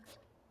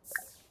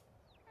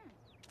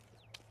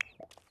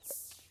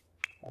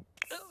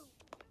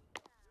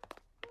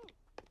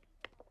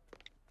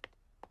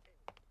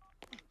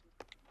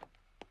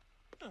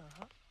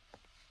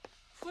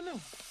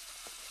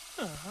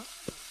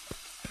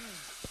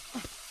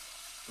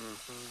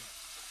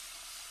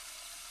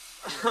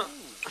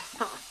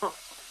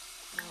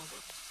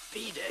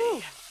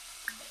 B-Day.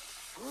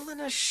 Full in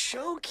a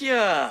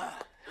Shokya.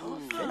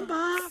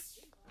 Finba.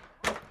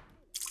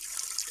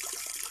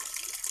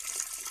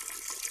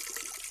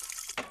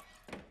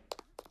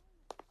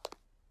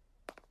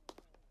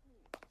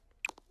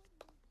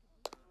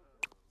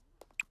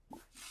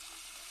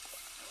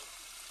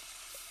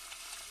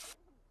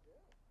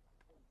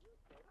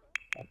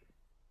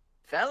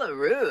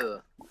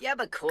 Falaroo,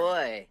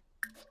 Yabakoi,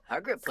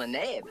 Hagrit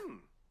Planabe,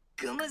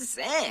 Guma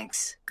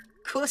Zanks,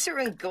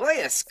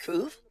 Kusarangoyas,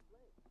 Koof,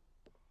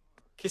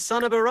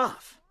 Kisana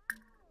Baraf.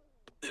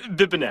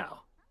 Bippinow.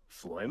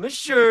 Floy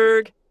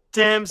Mashurg.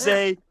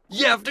 Tamse.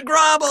 Yev de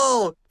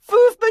Grobble.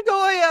 Foof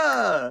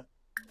Begoya.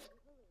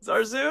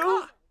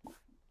 Zarzu.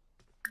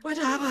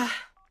 Wadaba.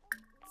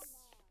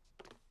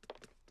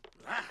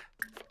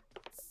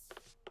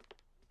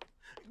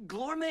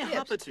 Glorme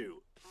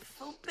Hapatu.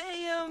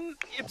 Fobeum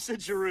Ipsa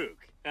Jaruk.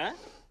 Huh?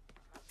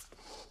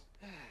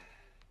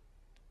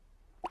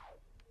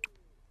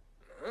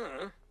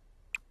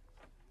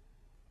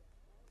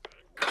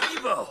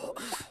 Evo.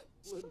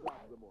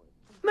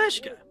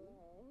 Meshka.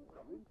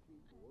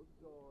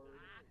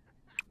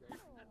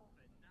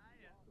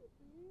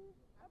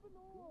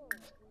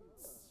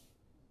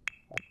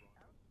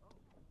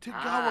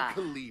 Tigawa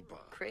Kaliba.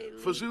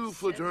 Fazoo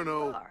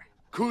Fladerno.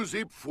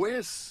 Kuzip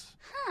Fues.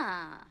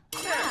 Huh.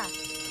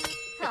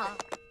 Huh.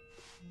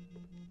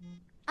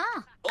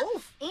 Ah,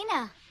 Oof.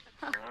 Ina.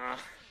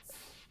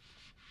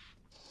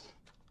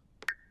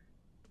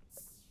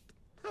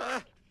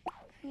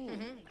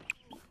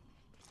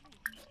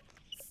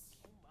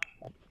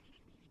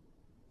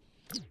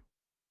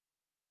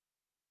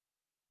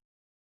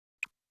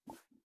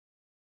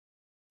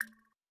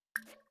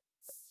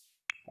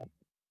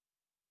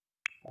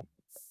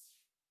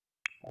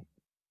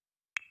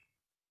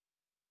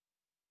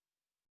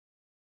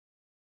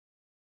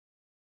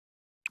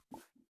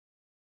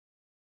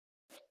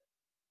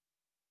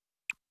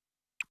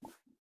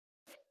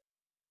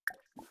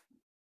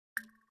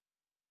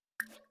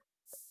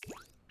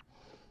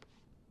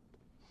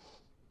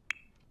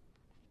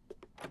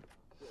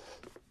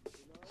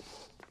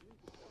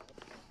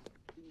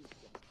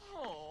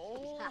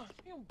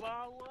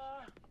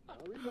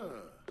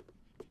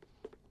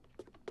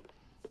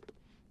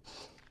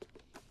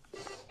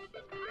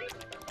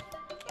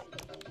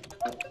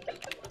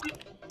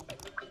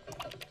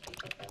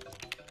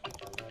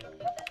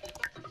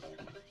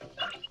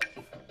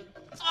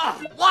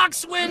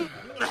 Boxwin!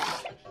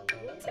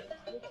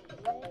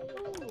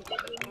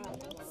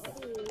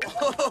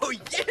 Oh,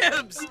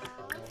 Yibs!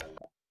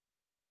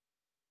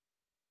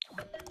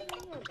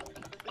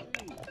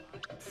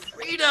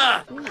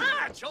 Frida!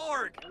 Ah,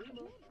 Jorg!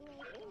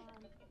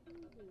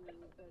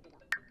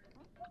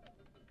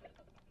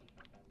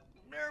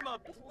 Nirma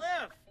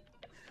Pliff!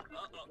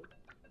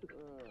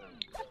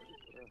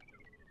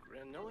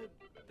 Granoli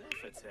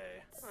Bifate.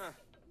 Huh.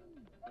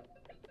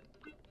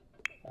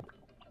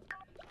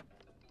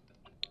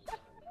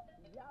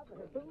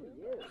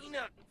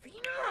 Vina!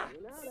 Vina!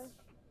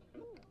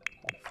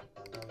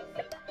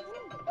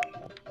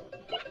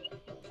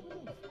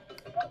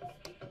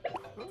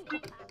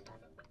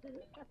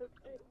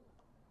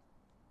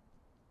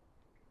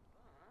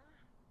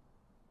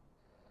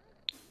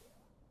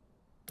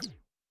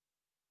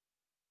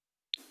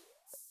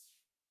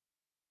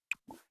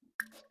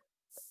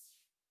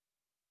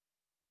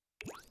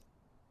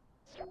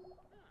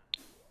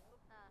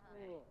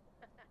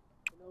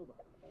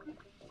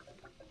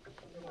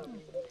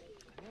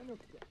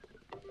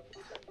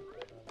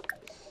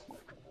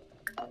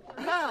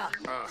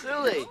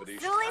 Silly!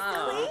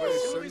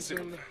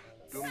 Sensen,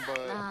 Dumba.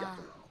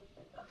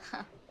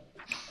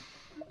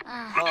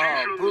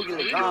 Oh,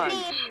 Boogly Gone.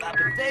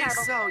 Papa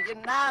Deso,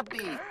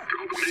 Yanabi.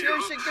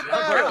 Shirsha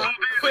Gabara.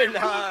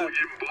 Quina.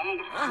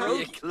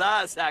 Oh,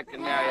 class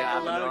Hakanari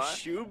Alano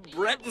Shoe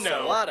Bretno.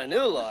 Salada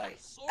Nuloi.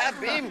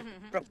 Abim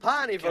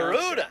Prapani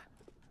Varuda.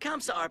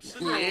 Kamsa Arps.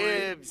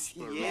 Yibs.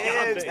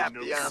 Yibs.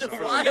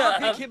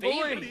 Sabrina. Picky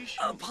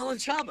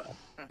Palanchaba.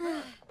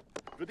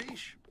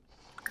 Vidish.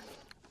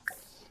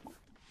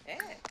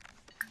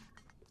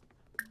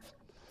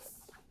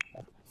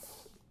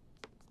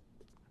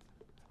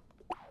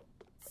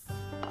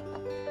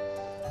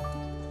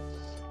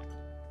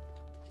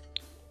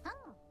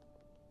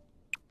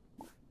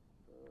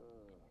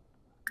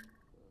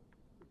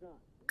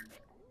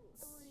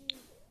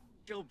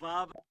 Joe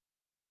Bob.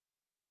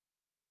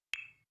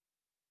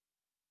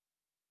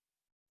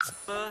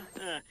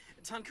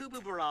 Tankubu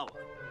Barawa.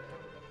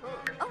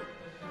 Oh,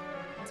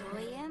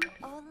 Doyen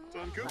Ola.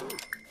 Tankubu.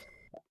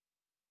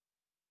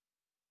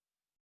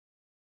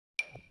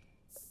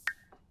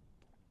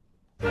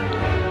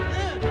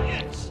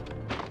 Yes.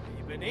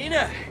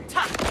 Benina.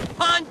 Ta.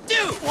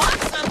 Pandu.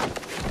 Watson.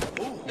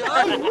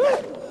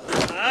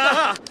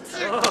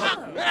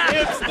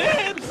 Nibs.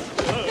 Nibs.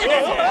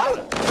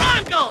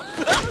 Bronco.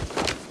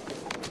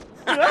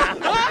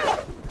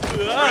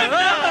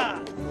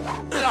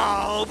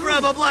 Oh,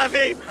 Brabba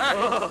Blaffy!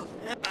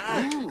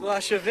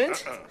 Glashavint?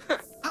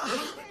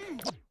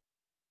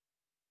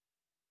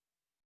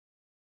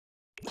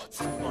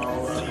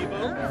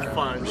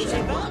 Funch.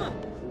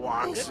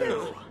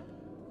 Waxu.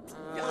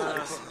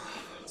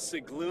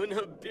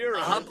 Sigluna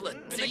Bira. Hublet.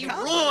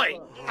 D-Roy.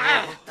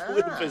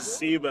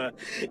 Lupasiba.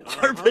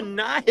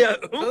 Arpanaya.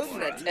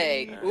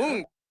 Ugnate.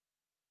 Unga.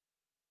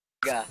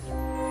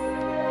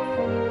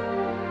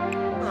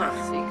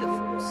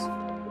 Sikafus.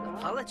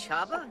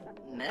 Palachaba?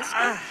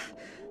 Meska?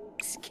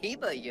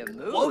 Skiba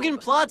Yamu. Wogan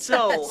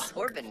Plotso.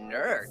 Sorban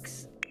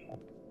Nurks.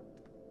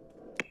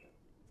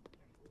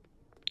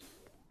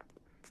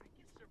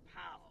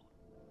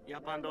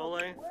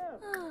 Yapandole.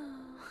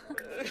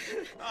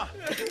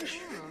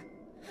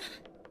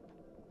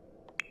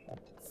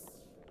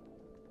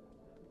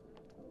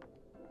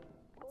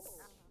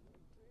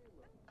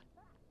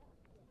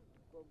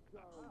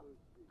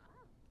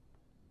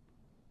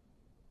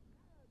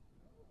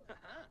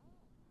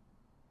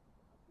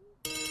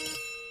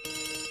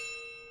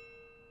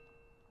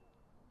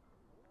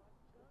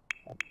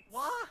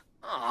 What?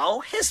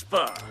 Oh,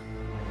 Hispa.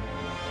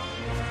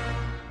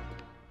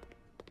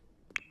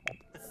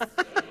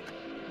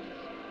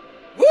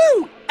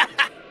 Woo!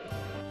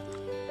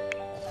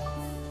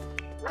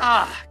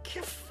 Ah,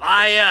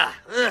 Kifaya.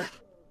 Ugh.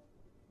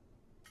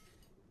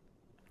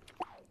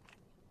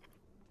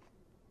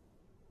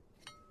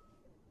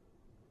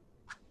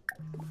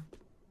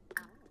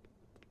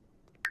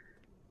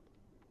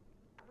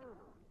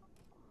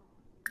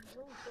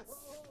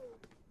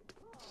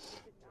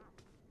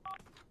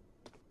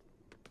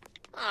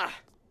 Ah.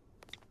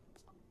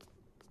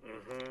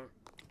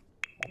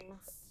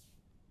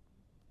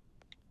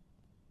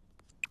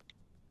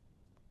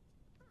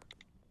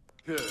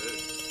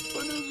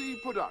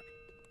 Banuzi Podak.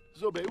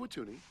 Zobe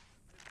Watuni.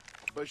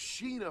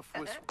 Bashina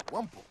Fwis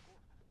Wumple.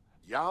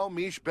 Yao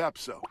Mish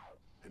Bepso.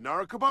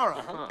 Hinara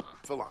Kabara.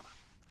 Filana.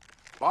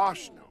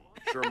 Boshno.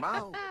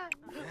 Shermao.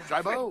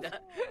 Jaibo.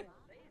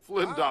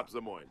 Flindop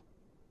Zamoin.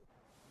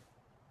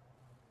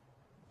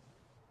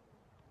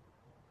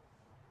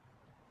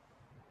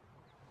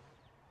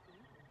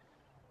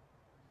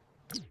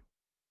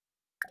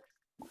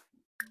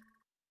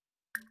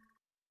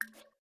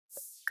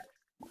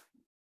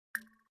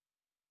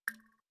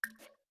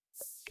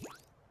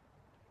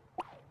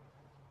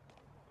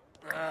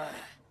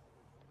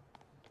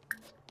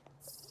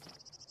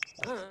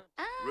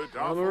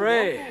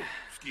 Amaray.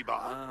 Skiba.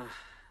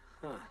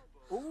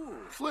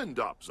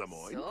 Flindop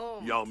Zamoin.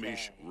 So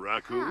Yalmish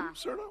Raku.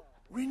 Cerno.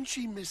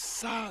 Rinchi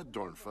Missa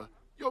Dornfa.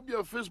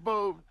 Yobya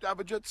Fizbo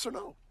Dabajet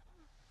Cerno.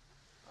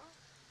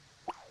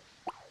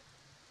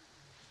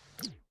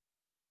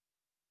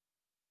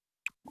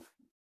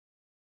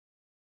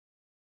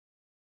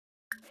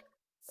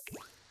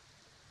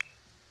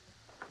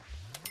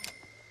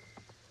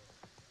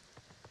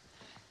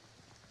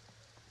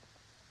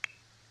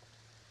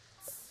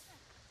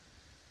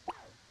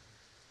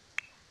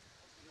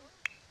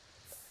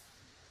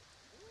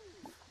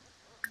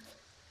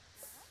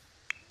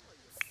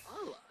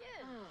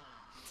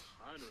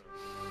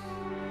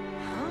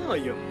 Oh,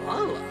 your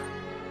mala.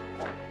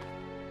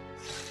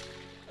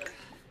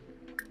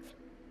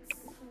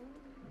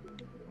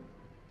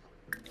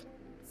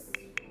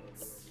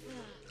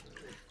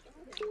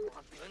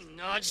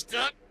 Notched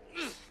up.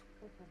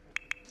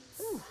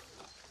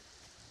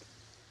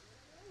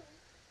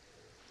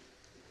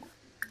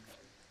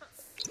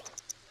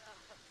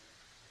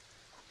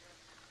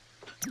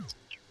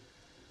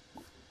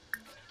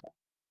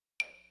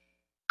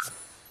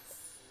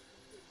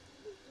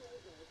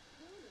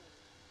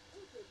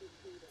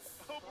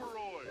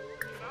 Oberoi,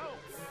 now.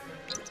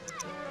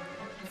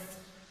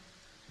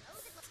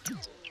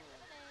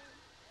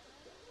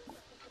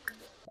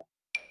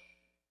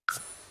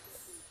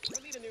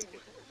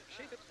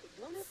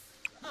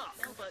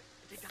 Oh, but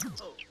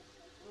oh.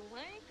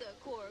 Blanca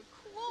core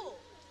cool.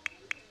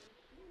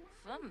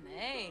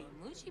 Fame,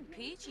 Moochie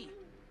Peachy.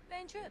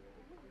 Bang trip.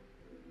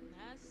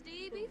 Now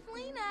Stevie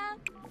Fleener.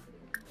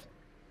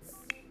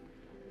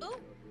 Ooh.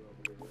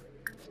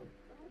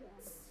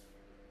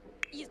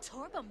 You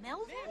Torba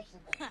Melvin?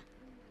 Ha.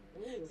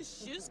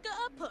 Shuska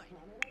Upper.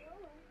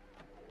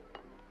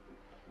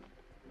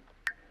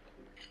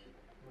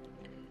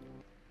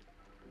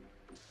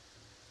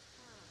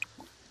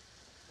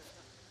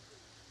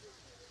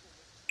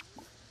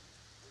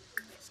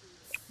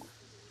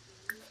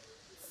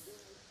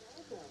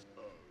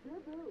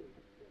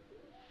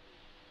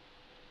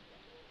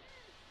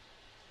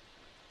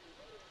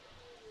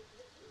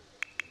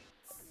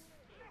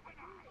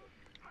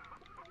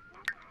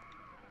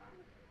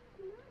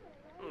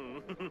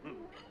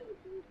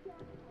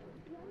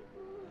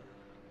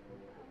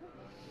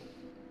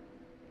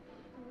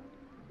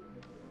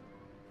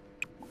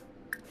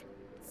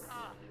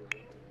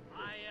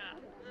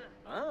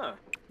 Ah.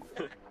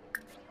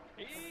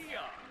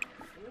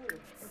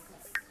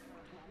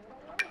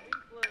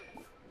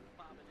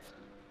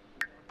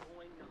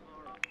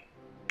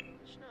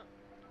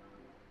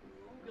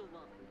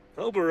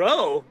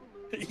 Obero?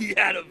 He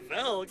had a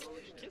Velk.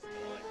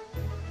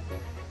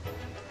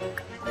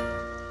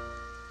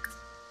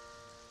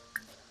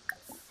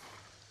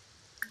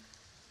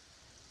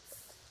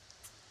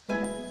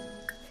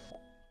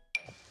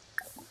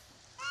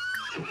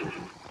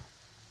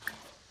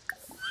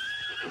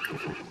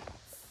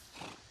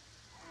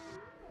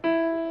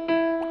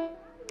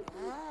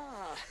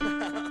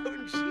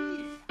 Oh,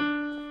 gee.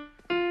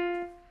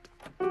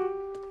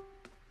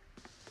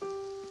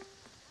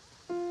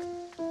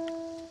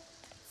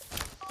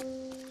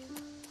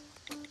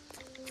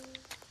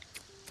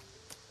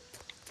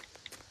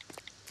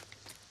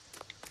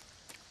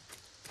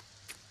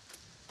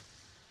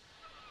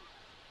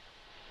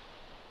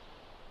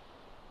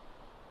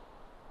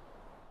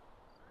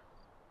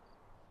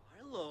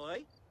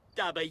 Harloy,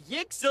 daba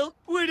yixel,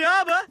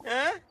 woodaba,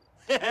 huh?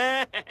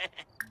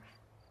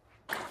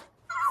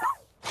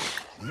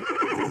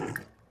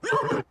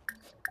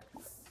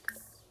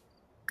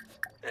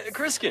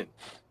 Criskin.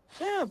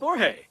 Yeah,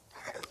 Borhe.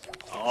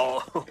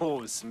 Oh,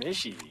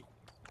 Smishy.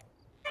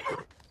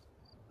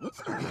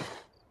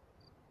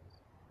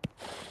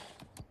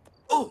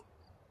 Oh,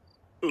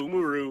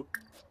 Umuru.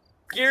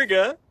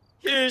 Girga.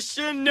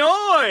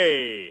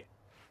 Hishinoi.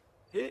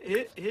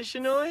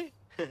 Hishinoi?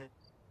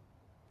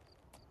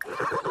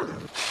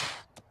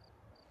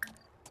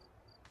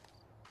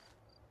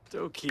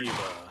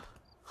 Dokiba.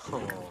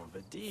 Oh,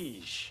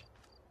 Badish.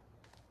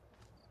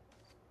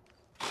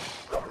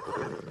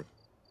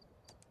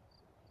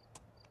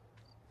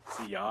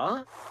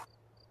 Siya?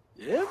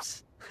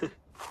 Yips?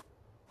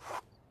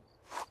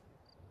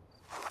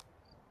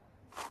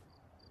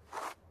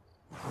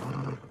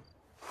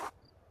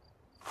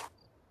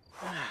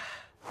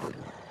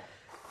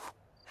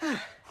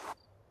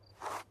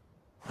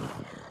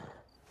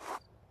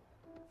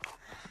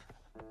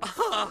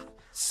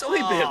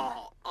 Soybib.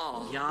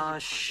 Ya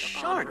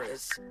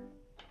sharks.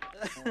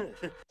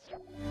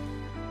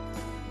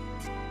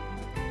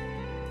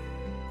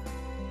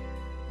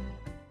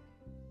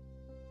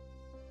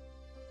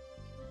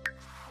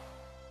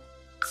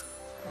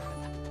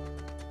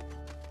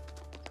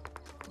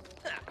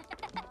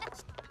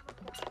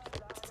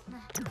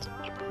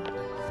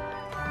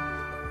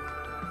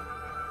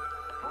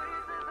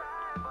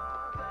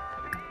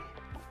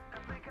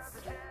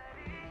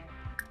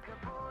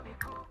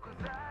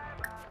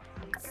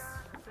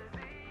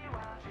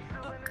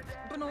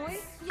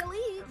 Benoy,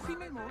 jullie,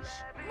 female mosh.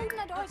 Moet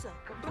naar Dorza.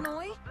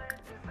 Benoy,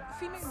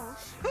 female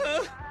mosh.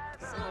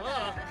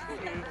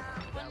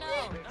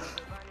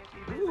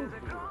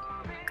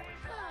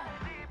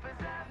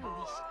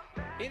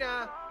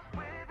 Ina,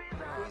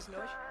 goeie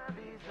snoes.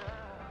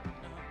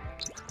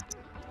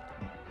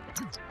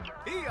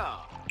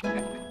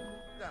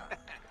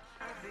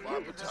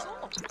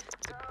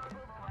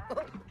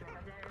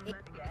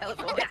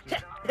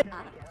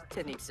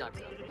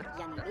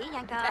 Yanni,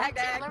 Yanka,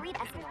 Hillary,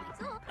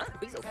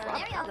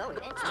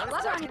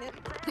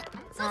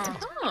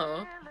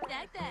 Oh.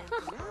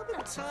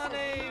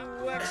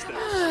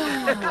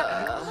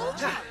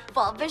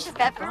 Bulbish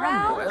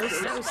pepperoni. Well,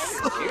 so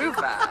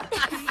scuba.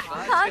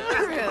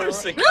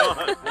 Where's it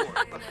gone?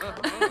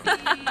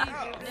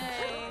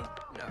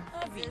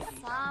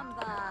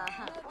 Samba.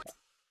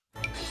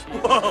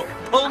 Whoa,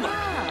 Poma.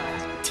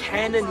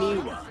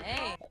 Tananiwa.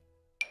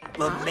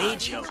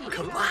 Lamejo.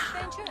 Kala.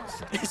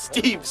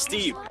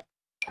 Steve.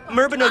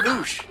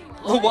 Merbanagoosh.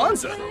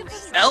 Lawanza.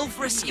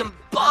 Elfris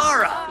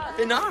Yambara.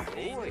 Dinar.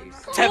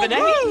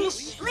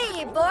 Tevanay.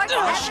 Lee, Borg,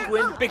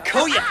 Ashwin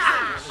Bikoya.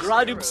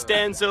 Gradub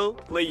Stanzo.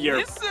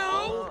 Layerp.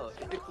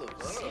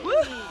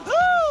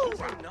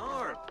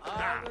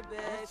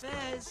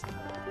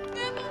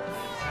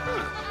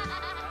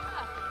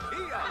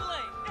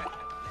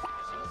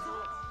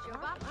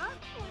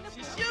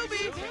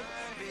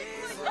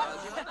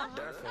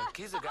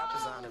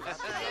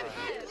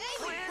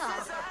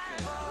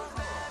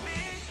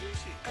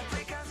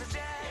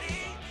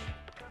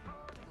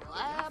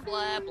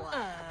 Blah,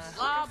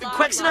 blah.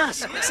 Quexanas.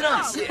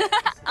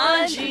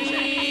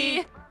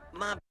 Angie.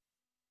 My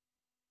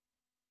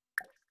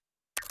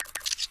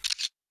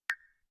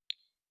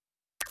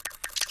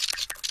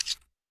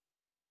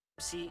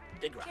see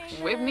the grass.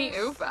 Whitney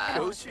Ufa.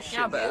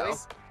 Yabo.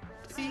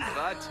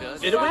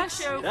 Italy?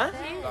 Huh?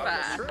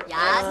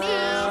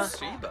 Yasmin.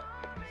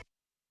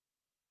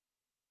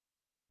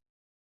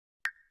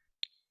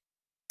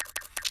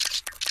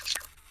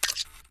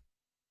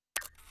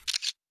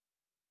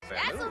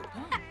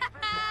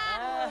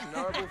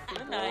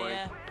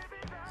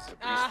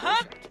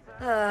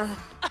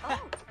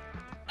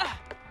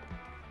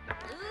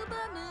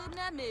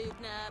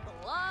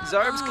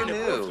 Zarb's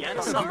canoe.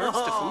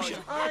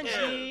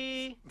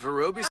 Angie.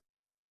 Verobi.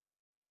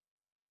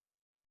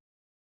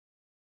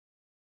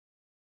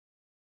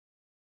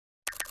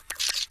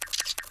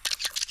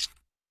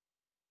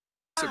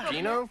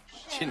 Serpino?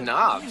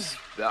 Chinabs.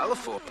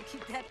 Balafo.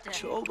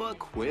 Choba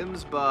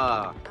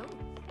Quimsba.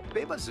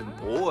 Beba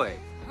Zimboy.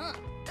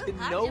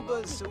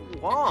 Tinoba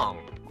Zawang.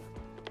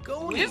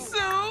 Goni.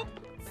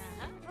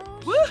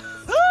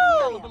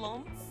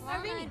 Woohoo!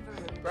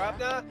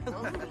 Pravda?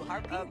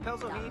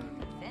 Pelzovine?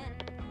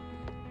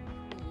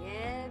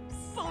 Yibs.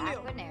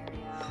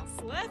 Aquanario.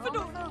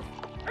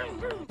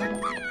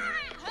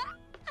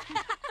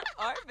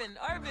 Arvin.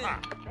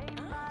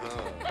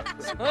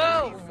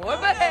 Oh, more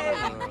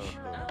bad.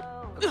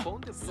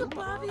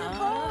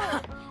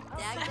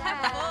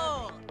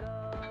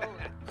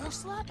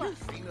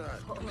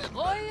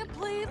 Boy,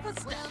 please,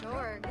 let's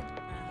Shorg.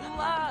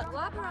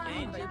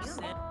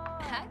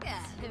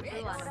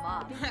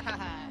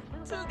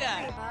 Two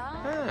guys.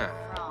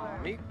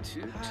 Me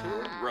too,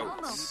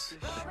 roats.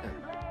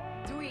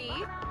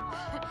 Dweeb.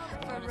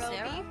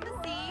 Verobi.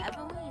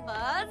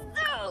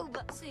 Bazoob.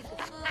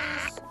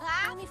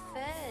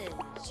 Honeyfed.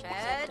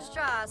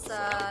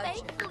 Chedstrasse.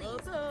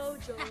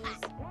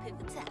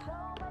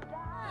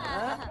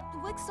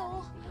 Wixel.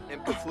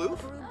 And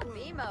Pafloof?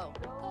 Mimo.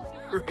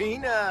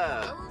 Rena.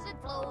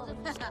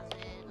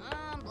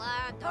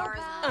 Black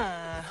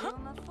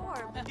Tarzan.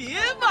 Forb.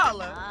 Yeah,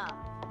 Mala.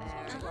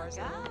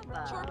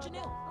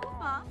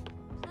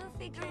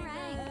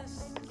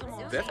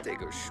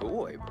 Veftego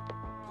Shoib.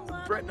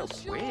 Bretno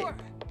Quig.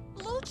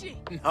 Lucci.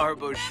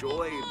 Narbo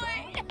Shoib.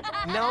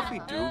 Nalfi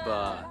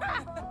Duba.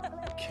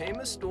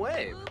 Camus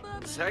Dwabe.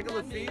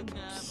 Zagalafib.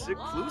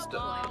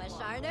 Siklusta.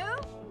 Sharnu.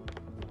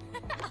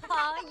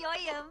 Aw,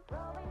 yoyum.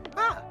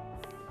 Ah.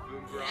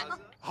 Boombraza.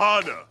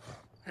 Hana.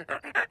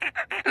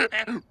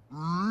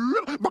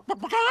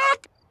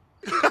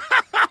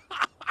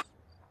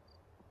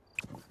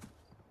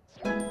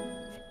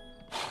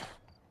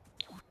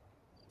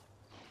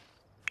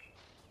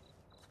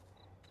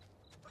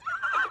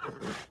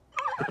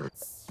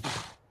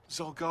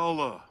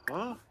 Zalgala,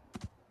 huh?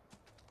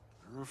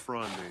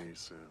 Refron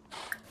Nasim.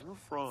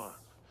 Refron.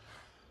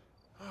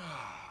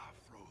 Ah,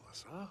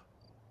 Frolas, huh?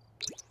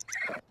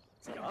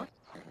 Ja?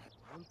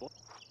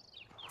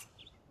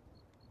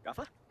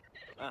 Gaffa?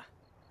 Ah.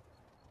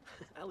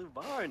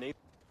 Alubar, Nate.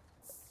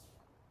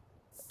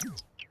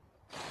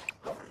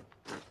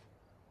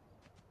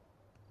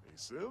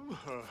 Nasim,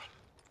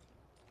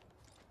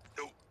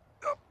 no,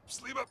 up,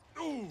 sleep up.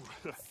 Ooh.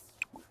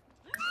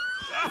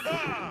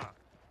 Ah!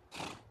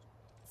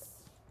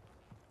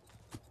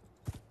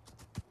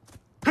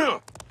 Huh.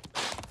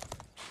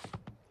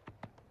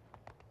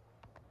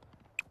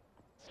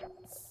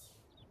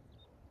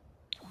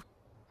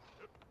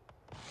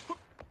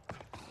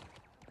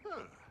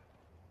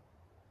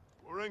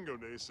 Warengo,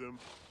 Nasim.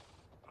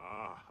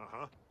 Ah,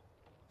 uh-huh.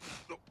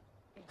 No.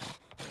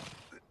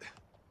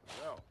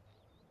 Well.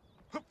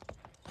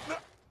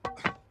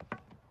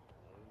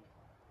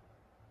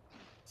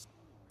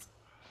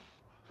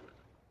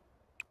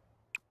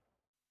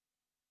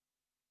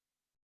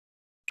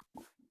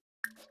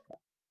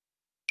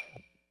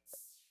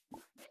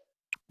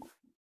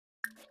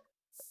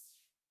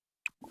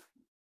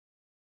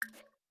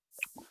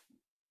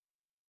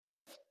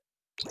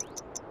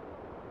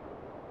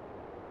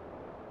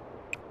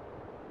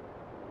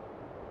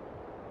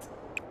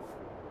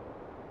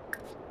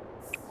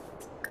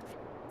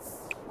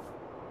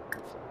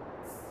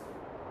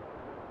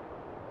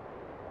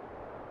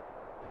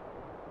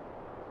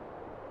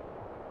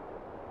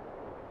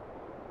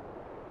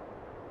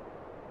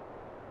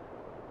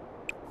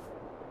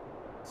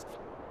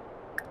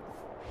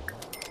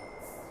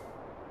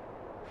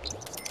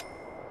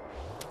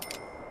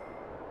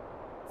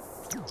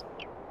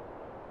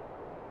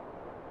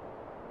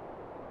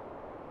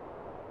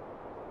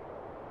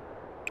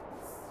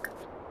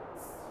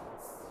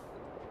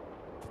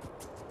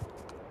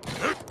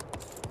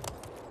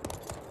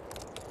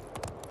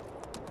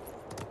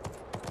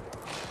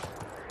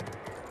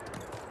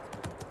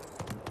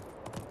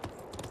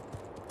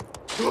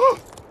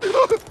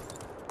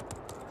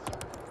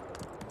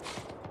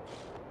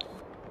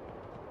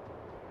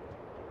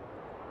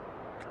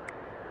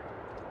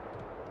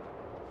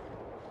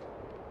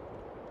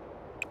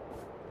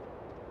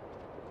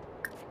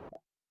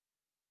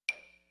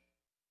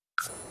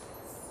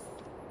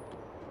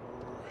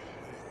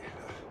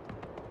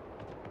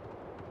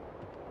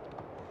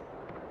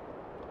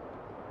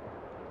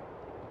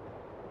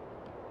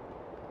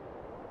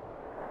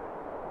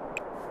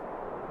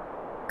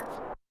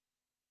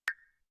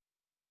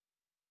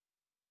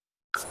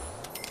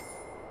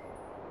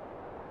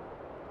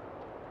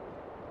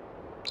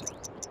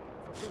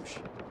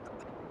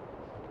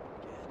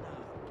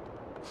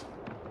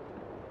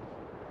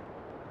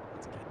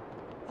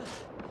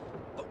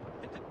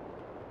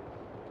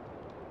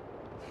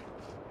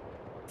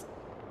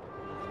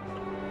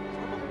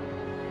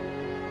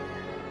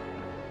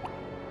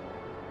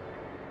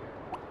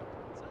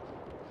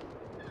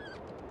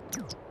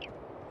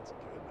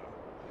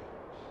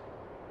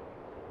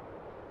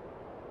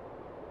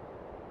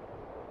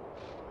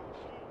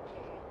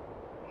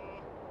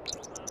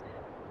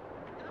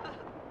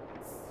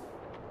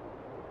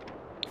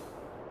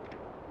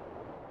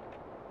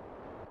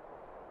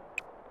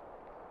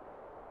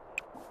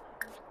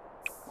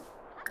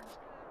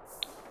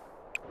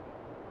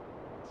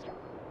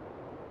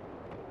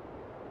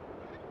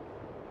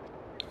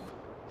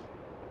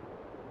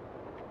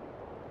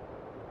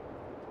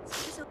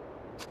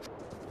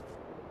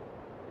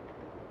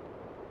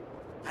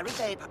 Hurry,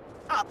 babe.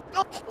 Up.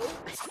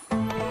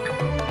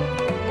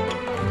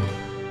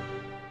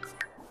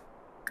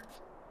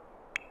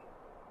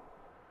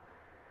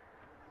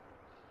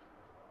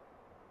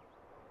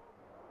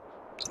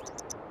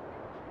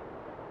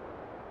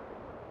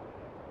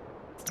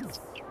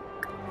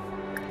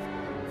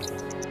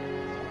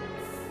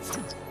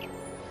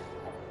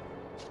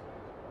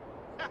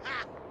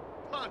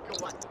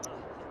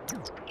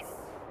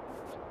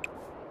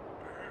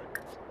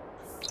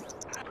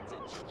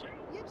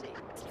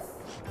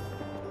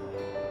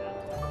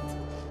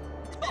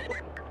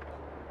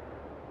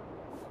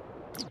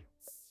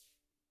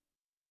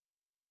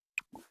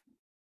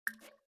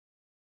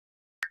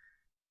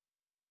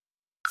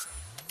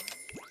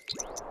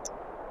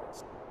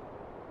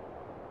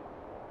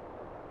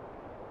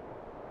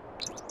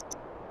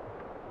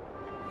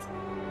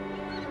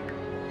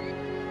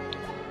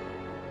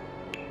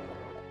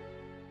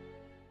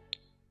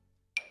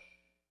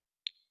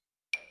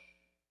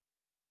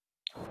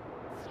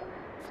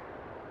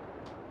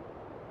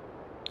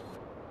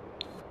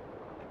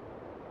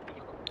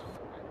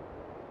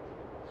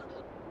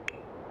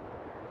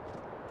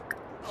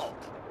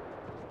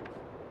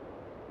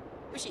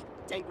 Wishy,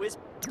 tank whiz.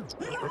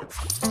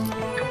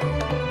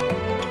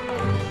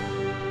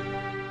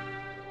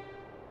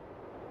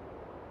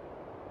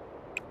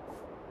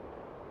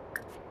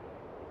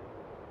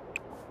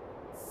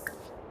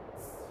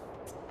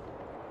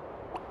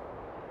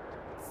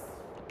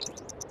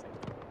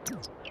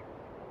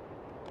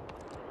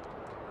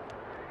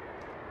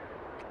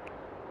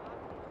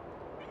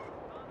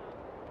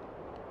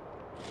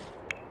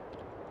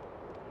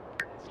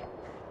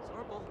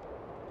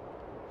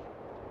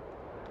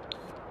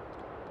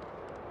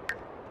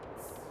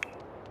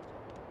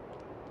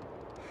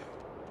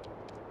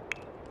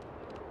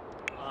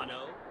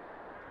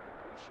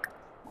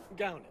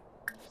 Gownin.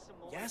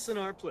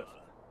 Yasinar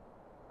Plifa.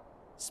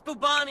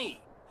 Spubani.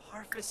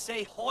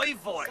 Harfase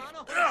Hoivoy.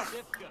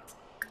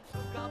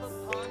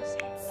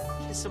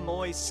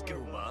 Kissamoy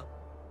Skooma.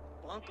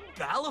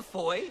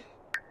 Balafoy.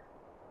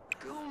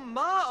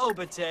 Guma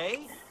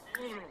Obate.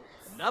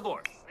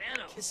 Nabor.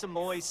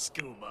 Kissamoy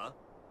Skooma.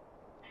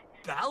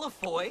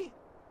 Balafoy.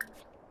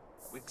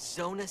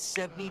 Wixona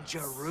Sebni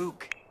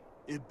Jaruk.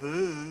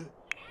 Ibu.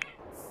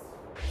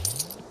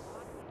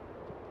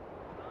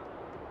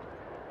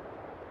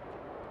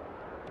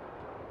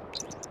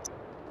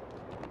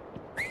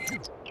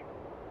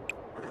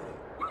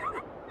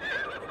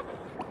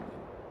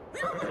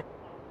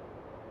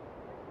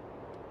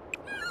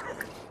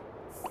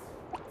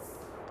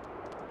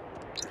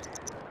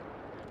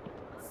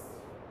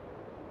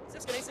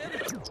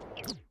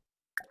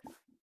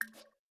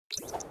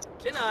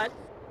 Kinod.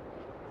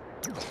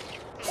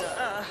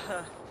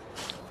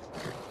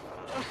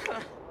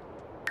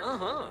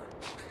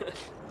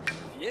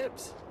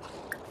 Gibbs.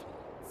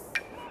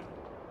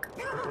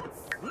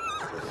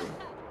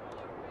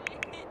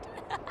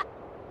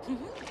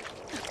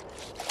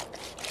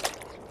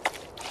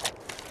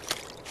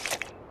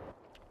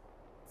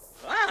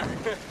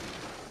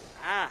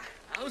 Ah!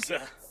 How's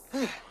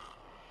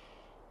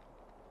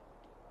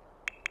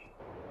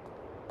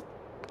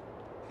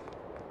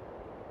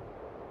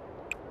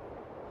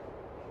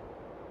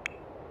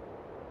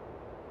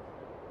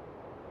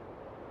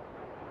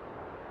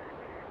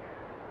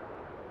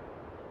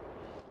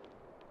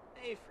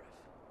Hey, Friff.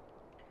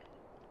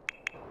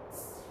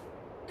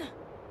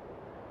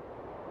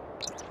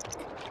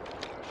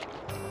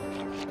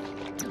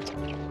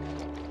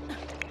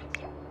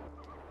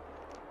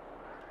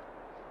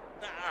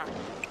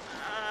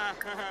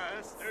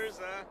 There's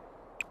a...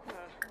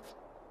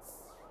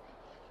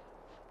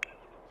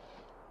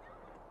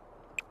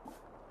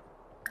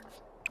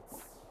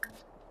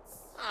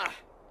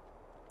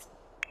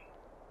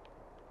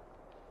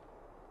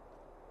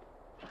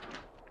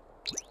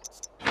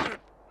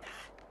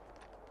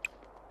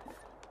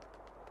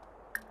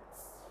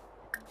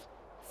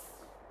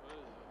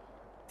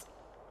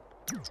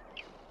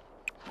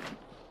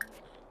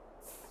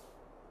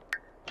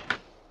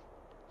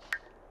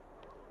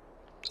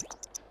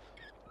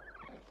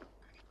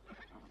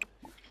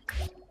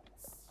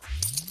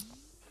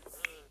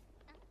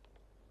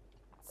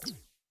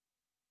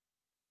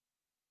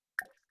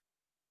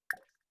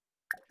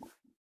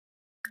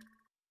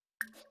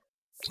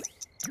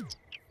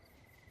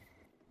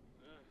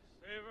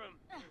 Save him.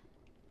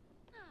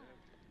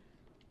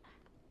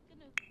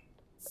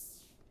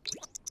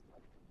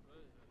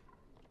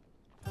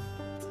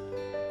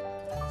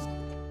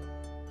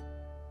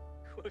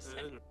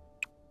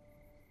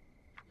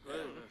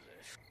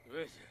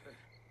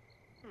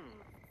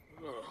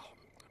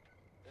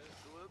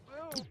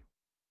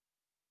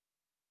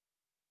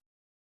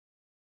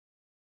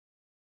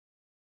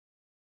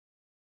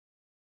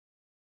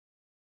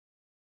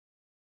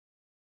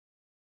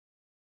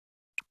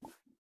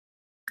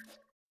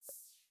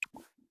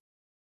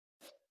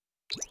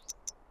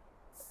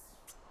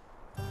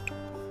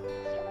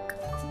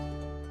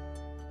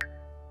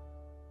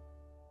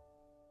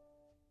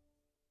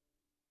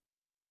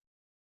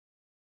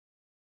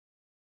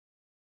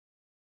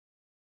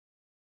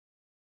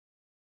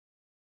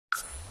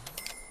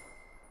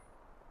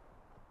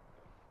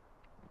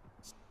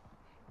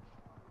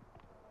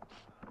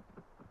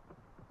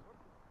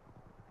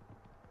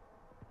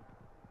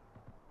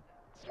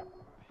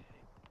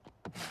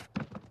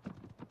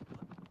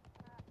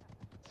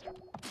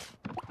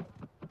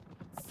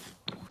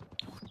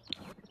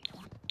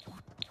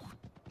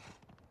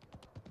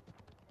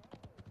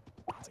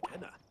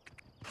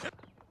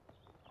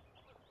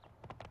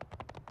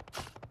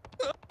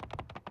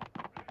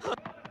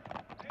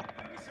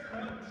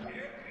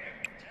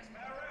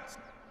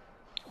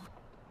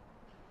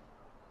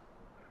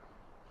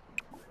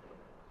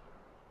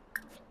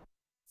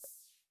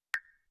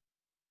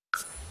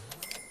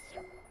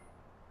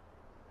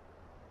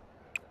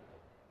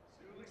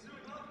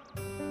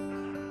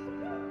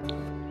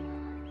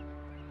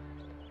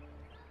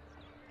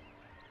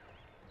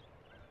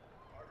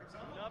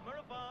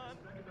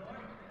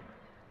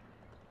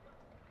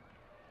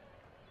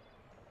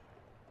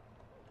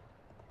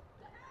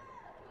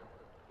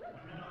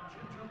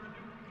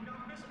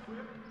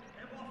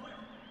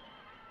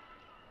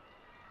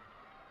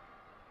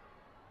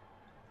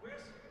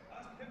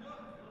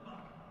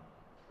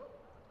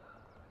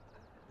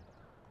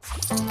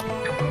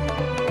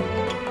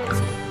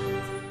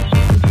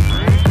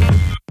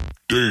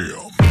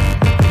 Damn.